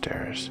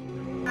downstairs?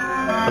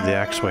 Well, the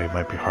axe way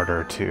might be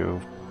harder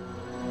to...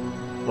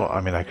 Well,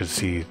 I mean, I could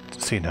see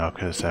now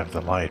because I have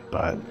the light,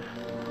 but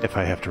if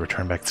I have to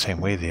return back the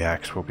same way, the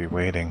axe will be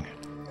waiting.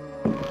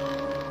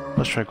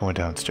 Let's try going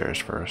downstairs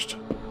first.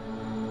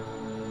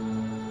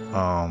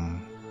 Oh,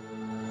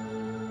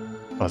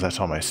 that's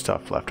all my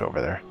stuff left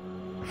over there.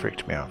 It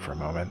freaked me out for a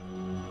moment.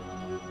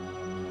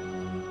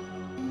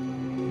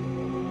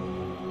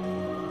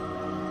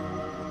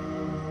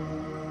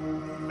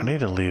 I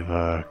need to leave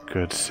a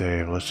good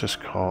save. Let's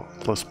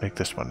make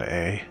this one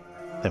A.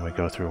 Then we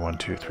go through 1,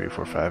 2, 3,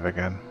 4, 5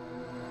 again.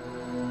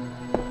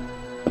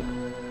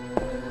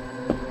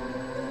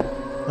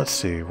 Let's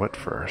see, what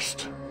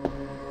first?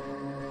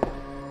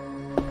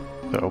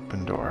 The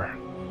open door.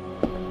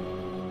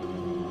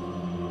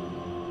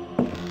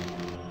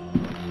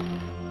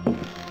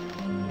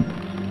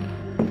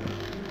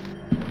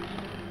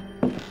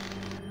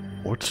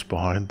 What's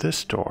behind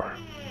this door?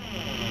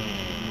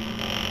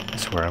 I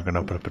swear I'm gonna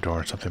open up a door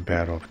and something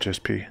bad will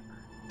just be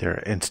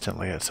there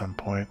instantly at some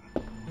point.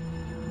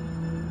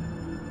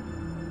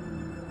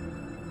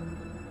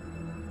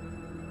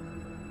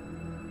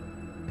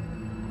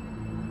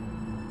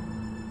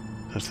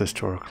 Does this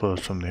door close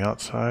from the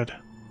outside?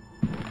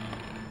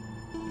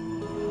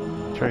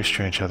 It's very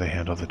strange how they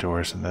handle the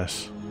doors in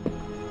this.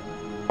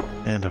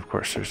 And of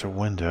course there's a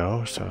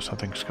window, so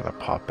something's gonna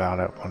pop out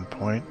at one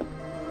point.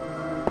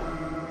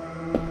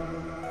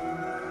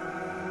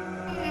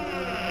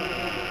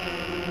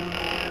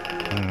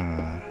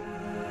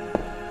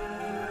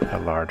 A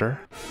larder?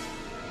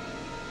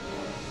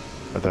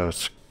 Are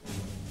those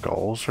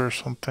skulls or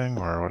something,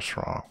 or what's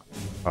wrong?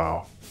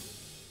 Oh.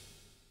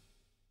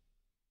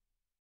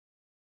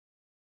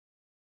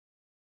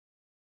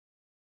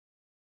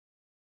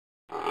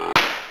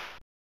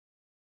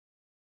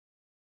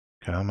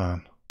 Come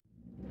on.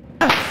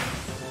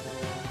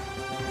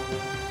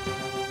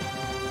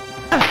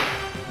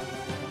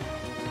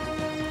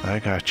 I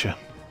got you.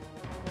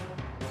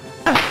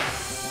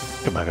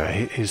 Come on,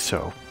 guy. He's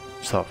so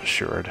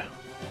self-assured.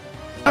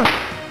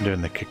 I'm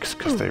doing the kicks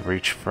because they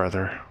reach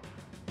further.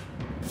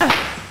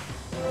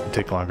 They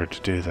take longer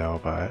to do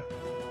though, but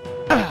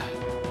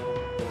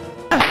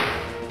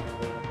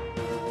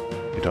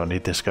you don't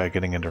need this guy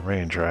getting into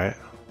range, right?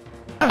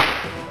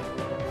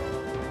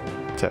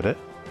 Is that it?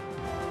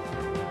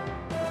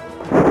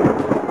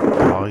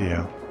 Oh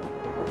yeah.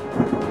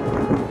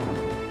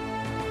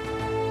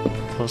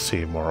 We'll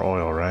see, more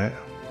oil, right?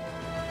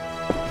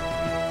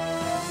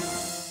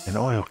 An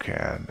oil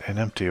can, an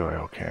empty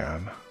oil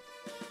can.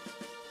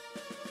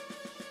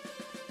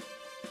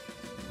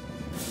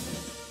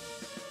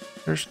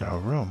 There's no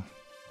room.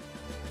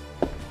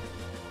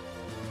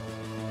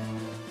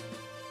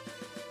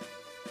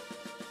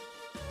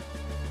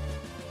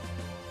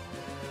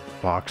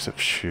 Box of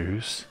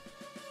shoes.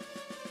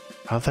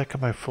 How'd that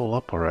get my full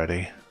up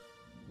already?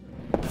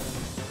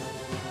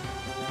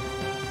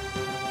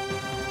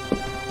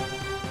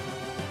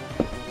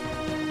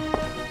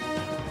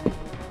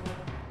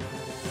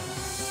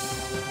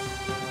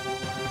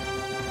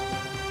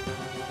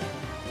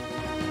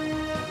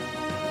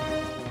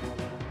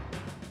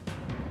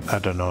 I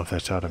don't know if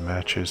that's out of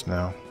matches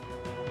now.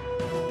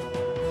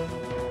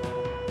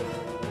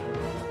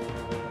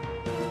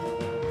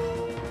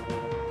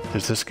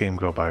 Does this game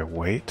go by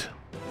weight?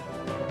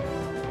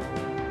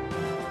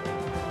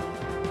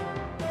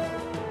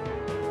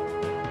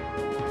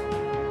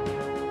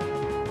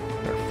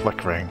 They're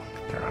flickering.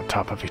 They're on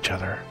top of each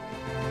other.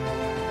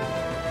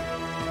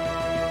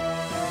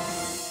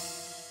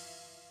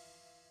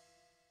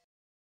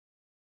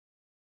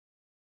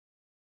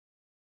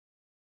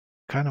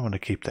 Kind of want to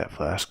keep that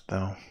flask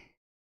though.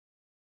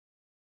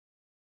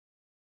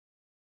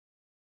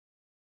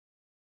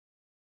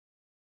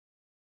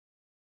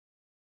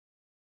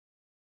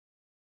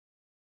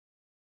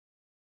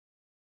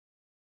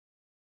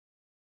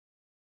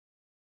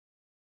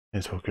 May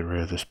as well get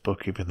rid of this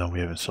book even though we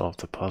haven't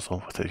solved the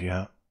puzzle with it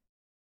yet.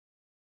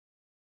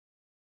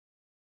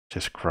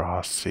 Just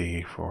cross,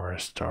 sea,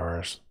 forest,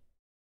 stars.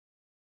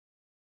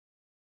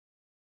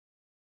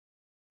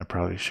 I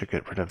probably should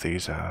get rid of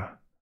these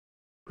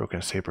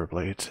broken saber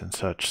blades and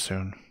such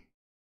soon.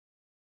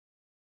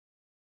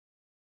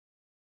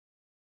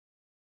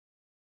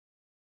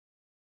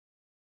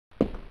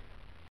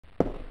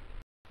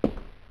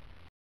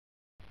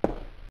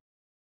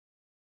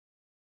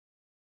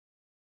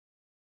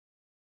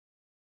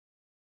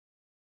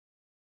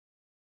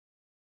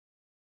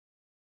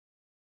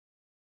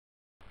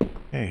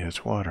 Hey,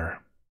 it's water.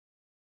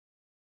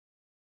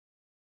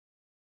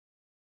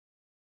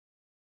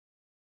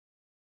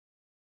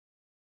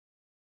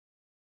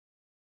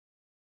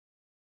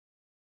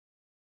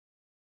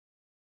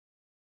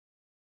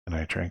 Can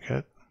I drink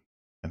it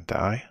and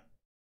die?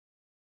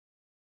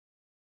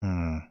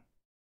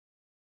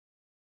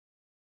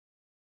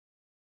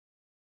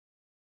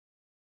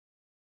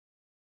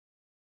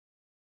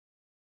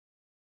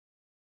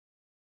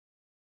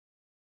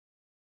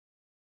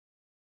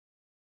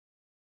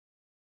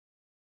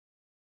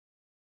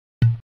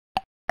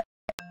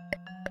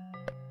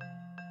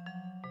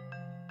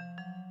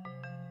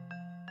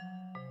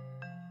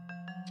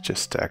 It's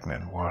just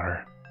stagnant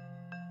water.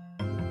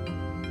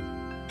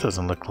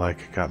 Doesn't look like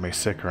it got me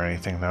sick or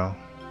anything though.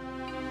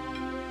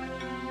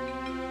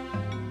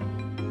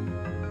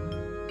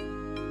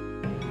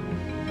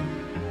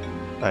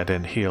 I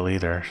didn't heal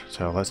either,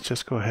 so let's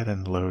just go ahead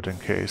and load in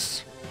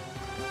case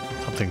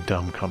something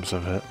dumb comes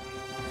of it.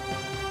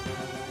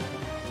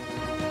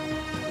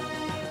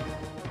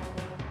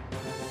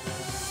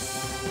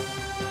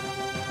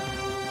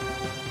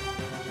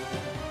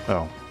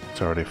 Oh,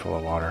 it's already full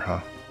of water,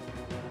 huh?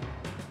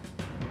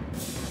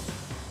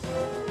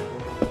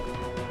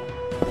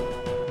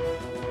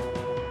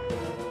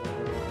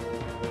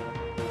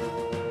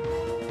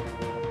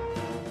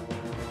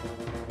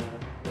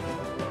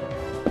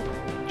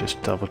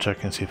 Just double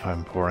check and see if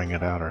I'm pouring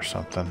it out or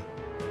something.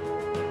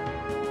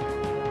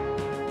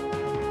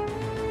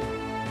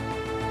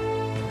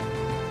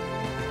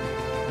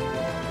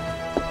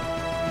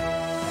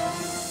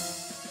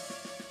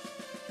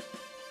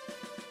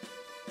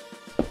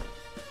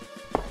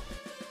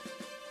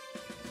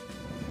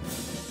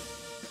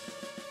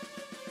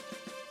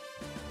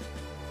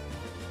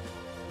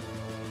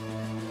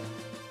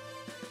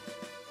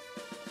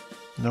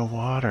 no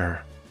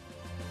water.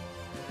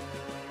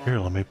 Here,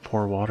 let me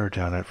pour water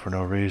down it for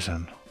no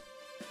reason.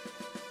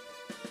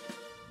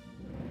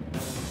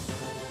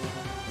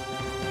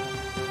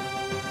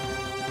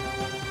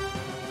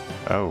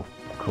 Oh,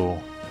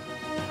 cool.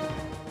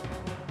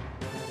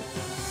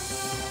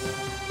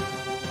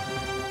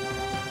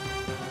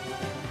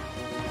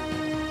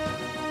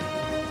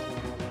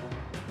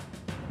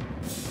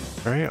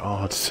 Very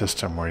odd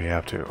system where you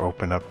have to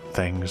open up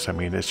things. I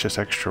mean, it's just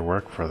extra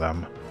work for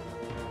them.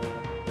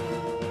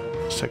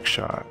 6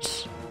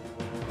 shots.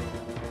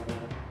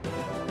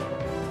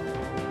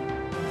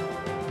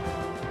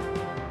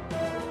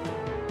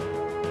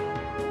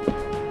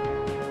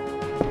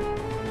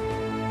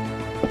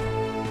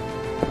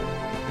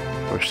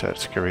 Wish that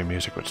scary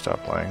music would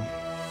stop playing.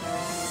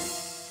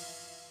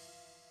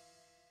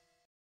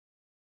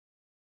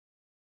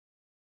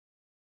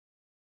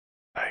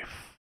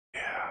 Knife.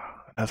 Yeah.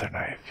 Another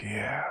knife.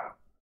 Yeah.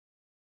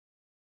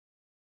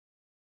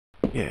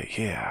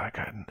 Yeah. I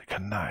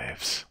got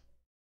knives.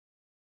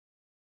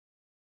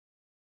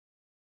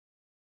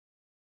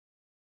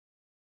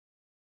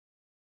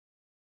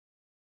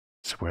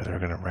 It's where they're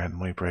gonna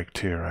randomly break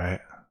too,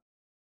 right?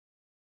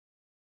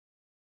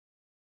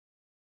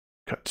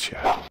 Cuts,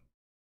 yeah.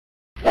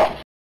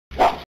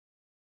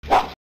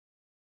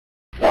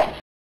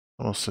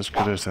 Almost as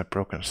good as that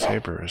broken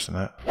saber, isn't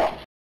it?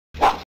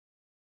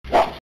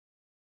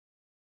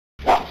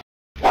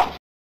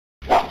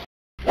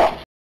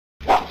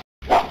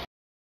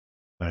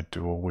 I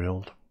dual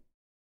wield?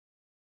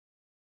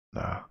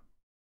 Nah.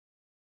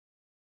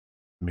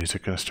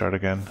 Music gonna start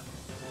again?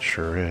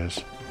 Sure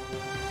is.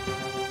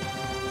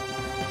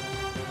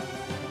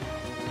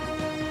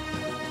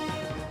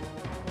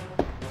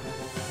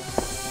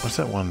 What's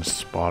that one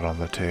spot on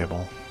the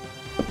table?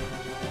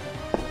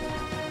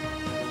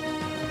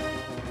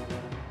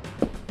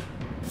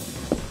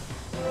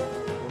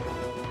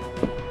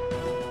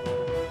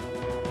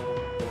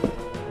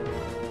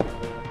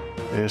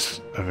 It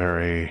is a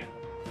very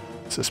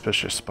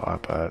suspicious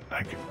spot, but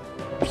I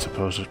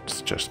suppose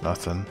it's just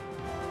nothing.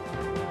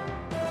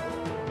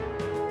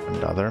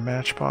 Another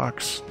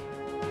matchbox?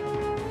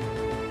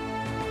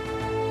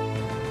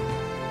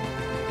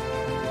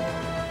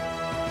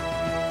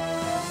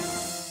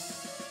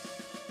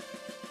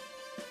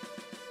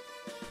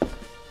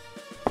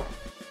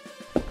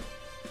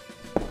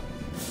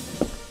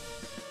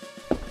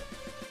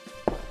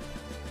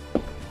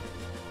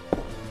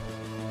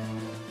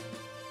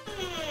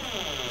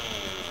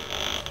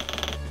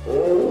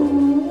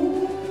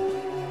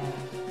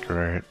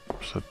 Great.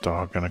 Is the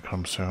dog gonna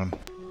come soon?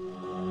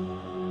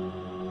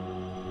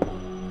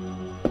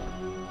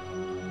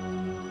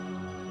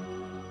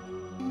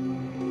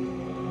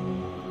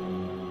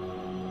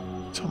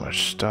 So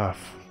much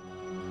stuff.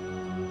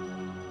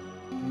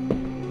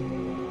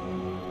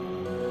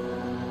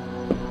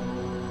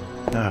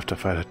 Now I have to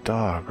fight a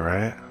dog,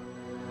 right?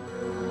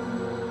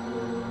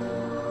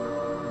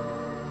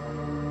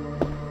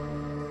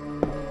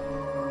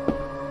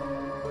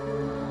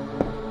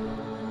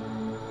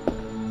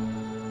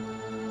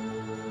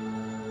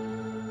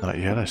 Not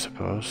yet, I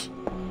suppose.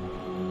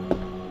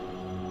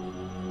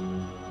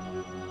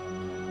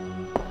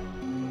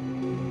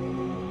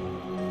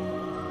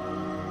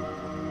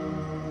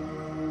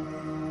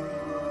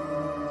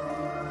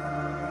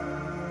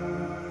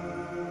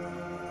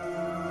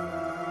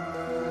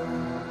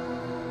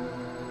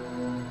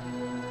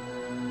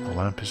 The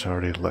lamp is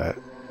already lit.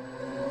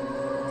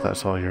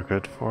 That's all you're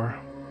good for?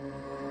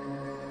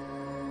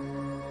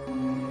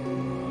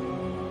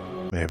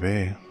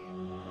 Maybe.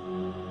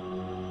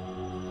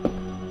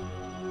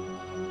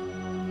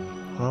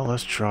 Well,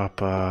 let's drop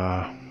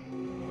the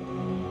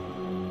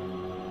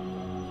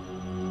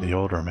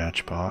older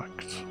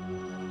matchbox.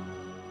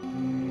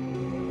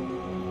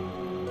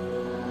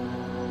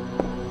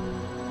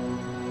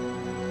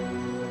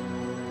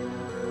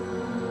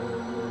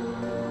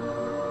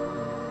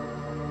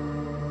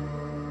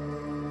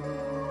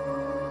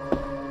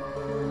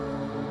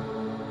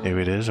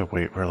 Maybe it is a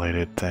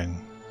weight-related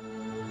thing.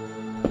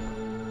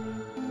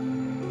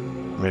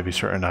 Maybe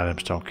certain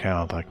items don't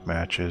count, like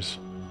matches.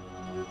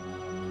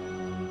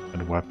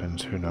 And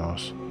weapons, who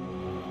knows?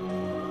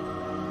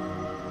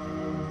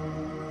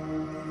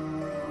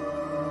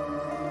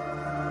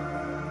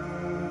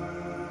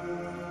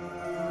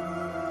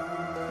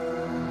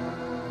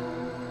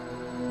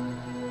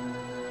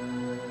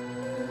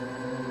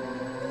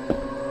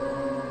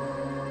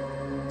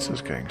 This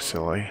is getting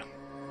silly.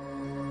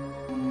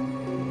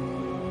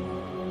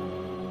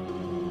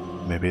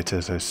 Maybe it's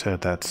as I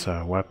said, that's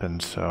a weapon,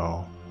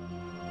 so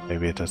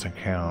maybe it doesn't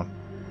count.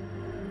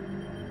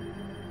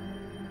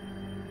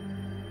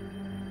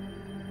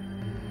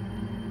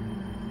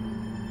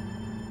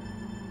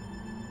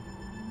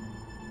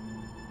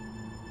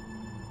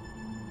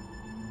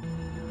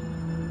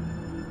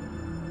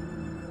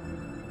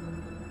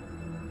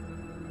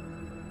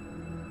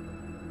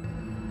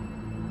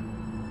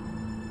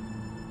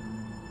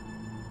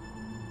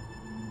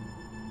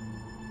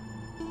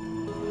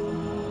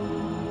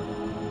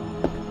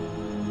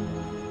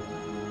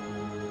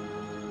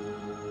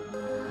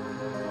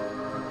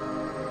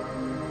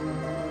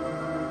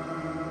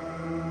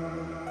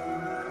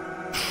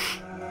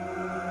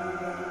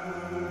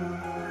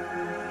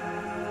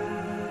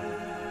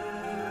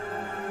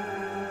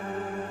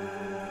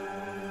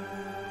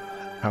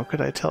 How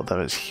could I tell that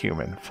was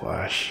human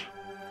flesh?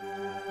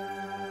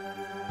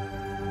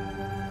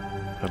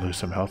 Did I lose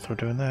some health for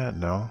doing that?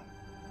 No.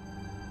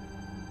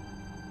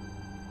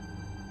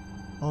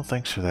 Well,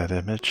 thanks for that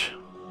image.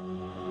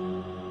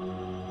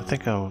 I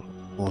think I'll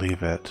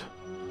leave it.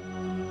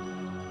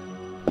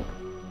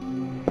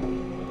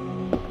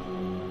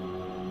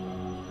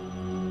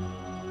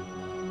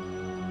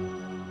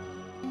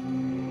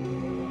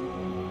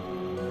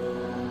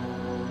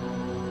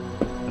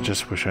 I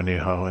just wish I knew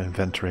how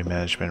inventory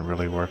management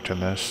really worked in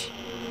this.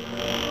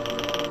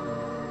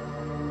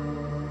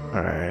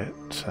 Alright,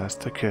 so that's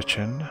the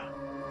kitchen.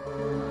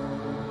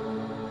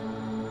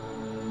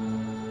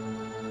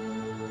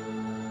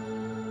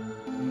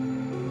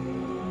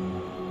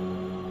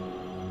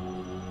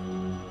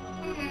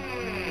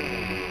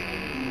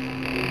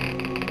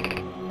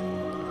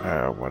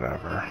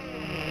 Whatever.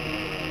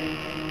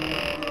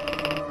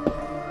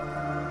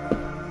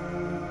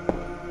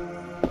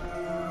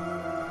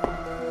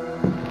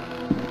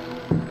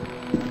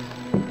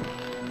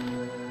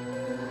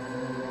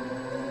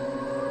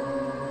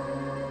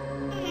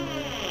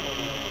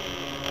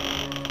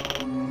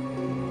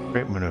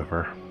 Great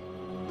maneuver.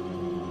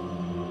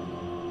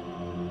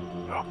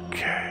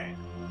 Okay.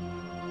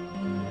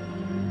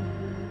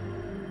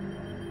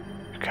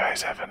 You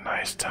guys have a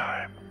nice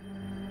time.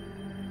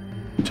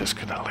 Just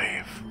gonna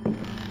leave.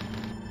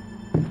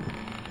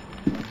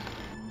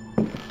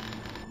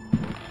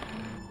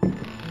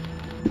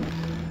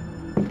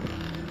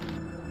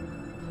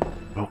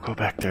 We'll go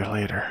back there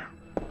later.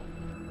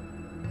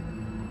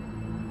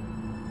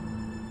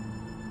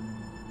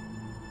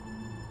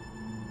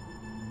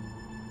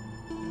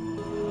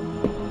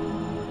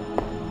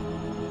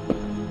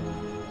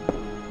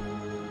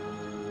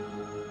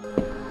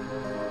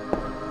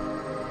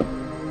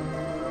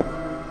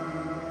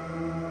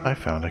 I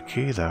found a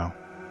key though.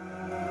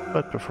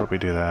 But before we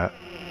do that,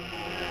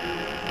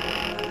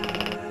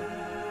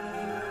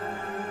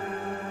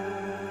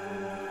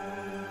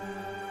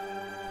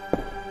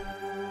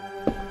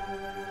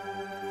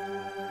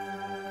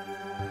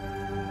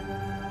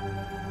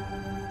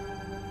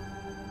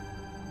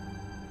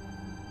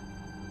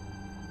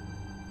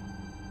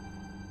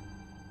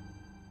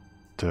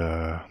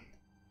 there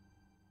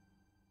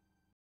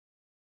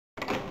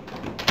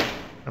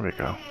we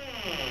go.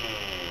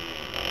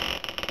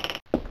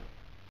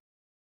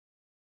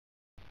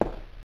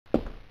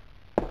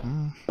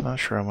 Not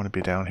sure I want to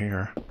be down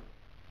here.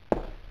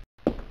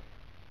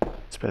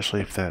 Especially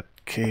if that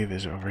cave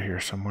is over here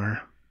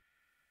somewhere.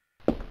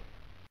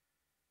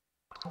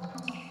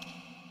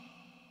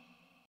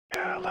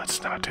 Yeah,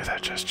 let's not do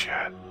that just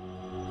yet.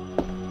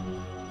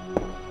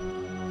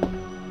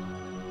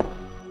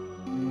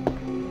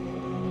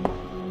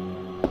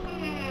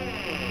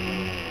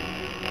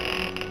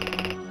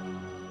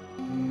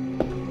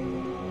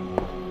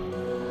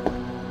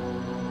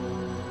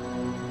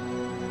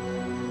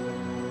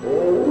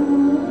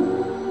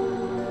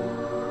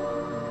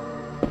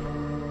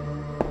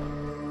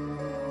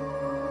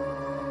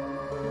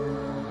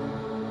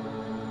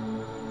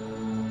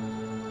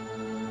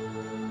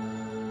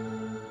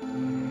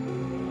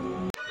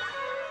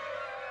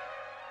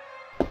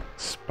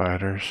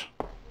 Spiders.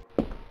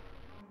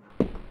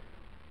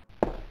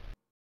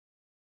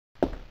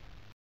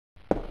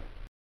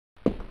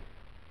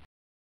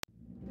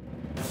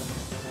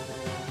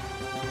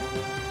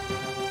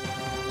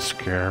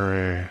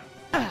 Scary.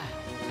 Am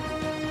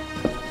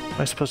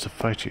I supposed to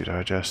fight you, do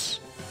I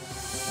just...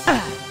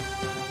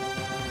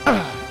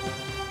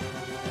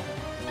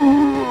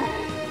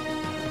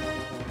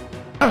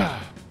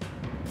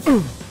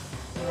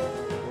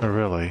 Oh,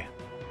 really?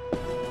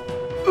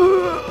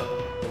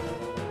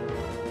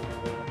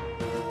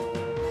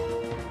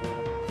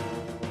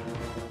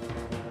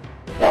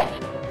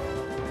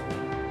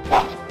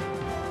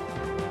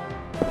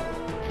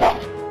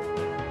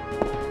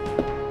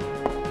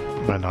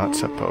 Am I not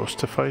supposed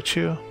to fight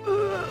you?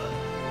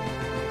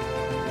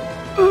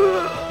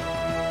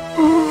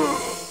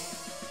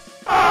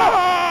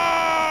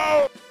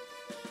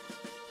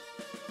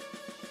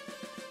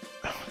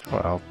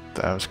 Well,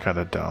 that was kind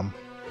of dumb.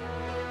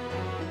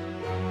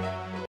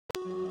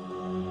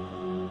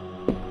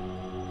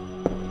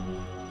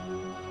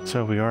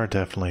 So we are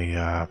definitely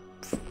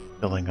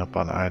filling up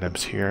on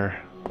items here.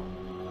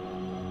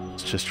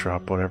 Let's just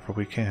drop whatever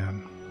we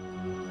can.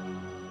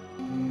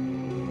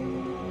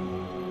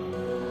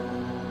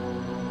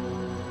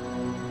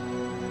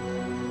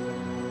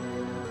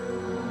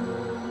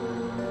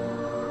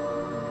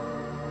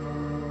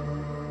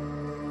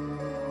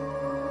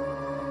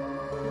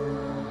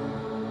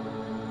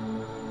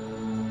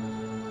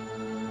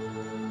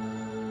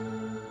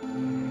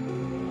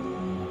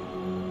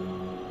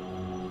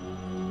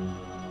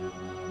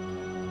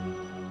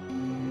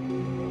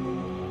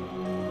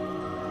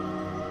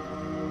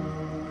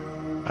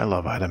 I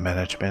love item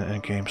management in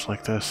games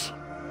like this.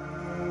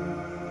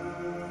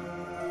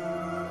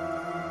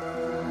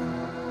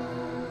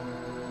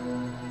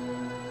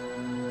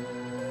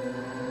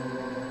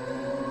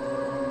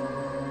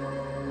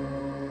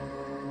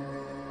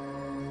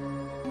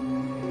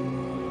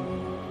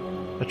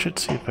 should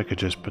see if I could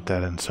just put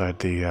that inside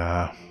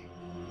the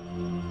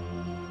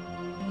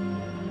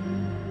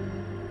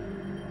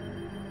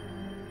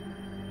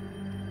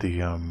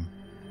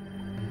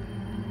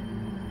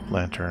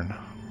lantern.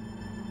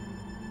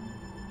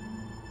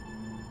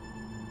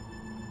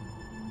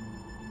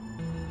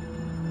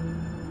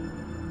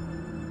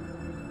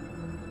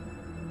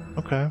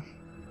 Okay,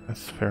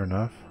 that's fair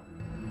enough.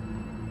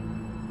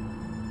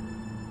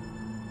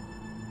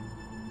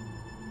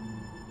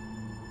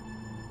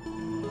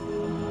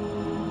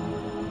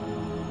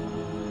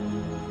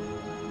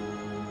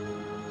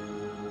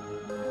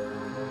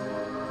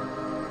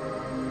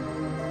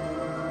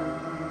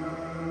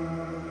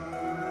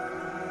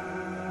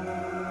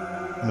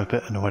 I'm a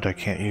bit annoyed I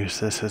can't use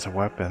this as a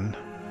weapon.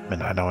 I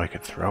mean, I know I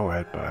could throw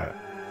it, but...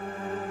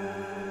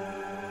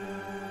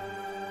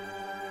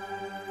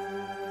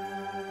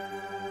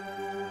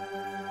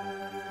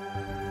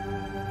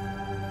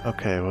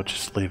 Okay, we'll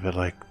just leave it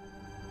like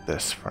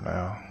this for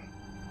now.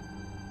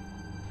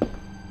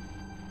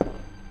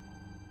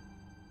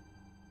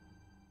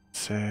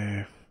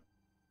 Save.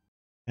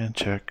 And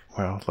check.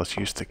 Well, let's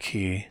use the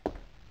key.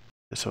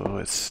 So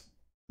it's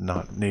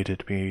not needed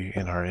to be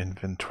in our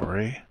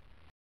inventory.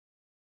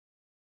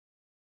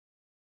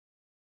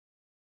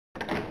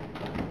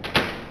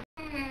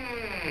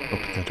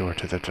 Open the door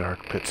to the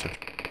dark pits of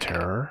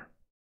terror.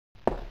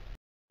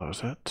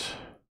 Close it.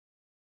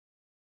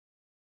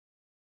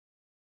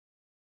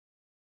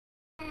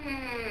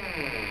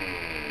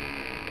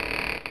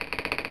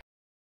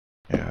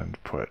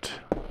 And put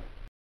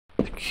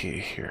the key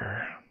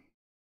here.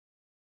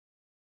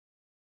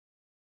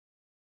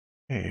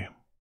 Hey,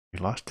 we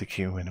lost the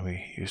key when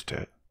we used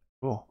it.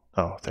 Cool.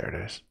 Oh, there it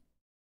is.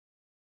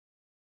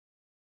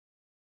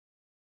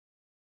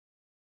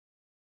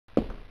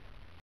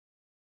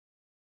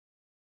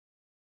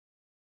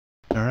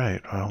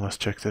 Alright, well, let's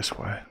check this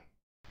way.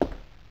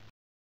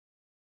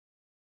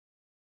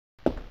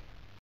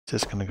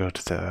 Just gonna go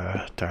to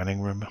the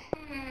dining room.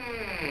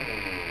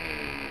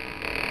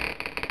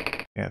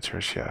 The answer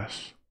is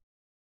yes.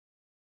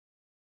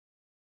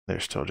 They're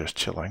still just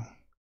chilling.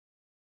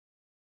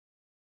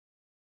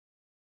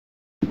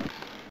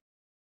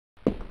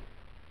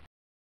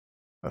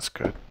 That's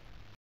good.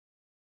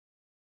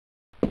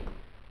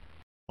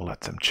 We'll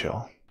let them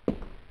chill.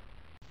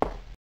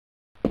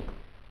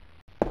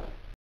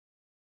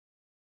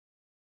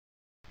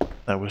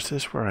 Now, was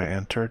this where I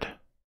entered? I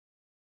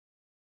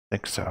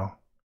think so.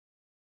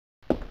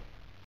 May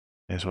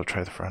as well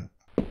try the front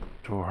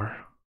door.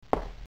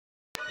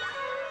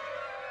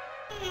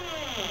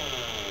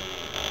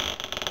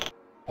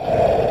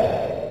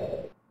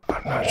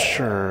 I'm not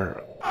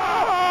sure.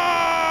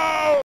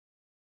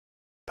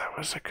 That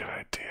was a good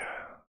idea.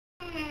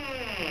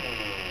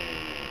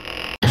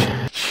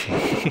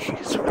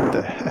 Jeez, what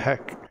the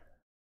heck?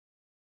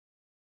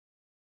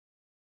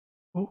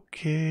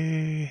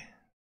 Okay.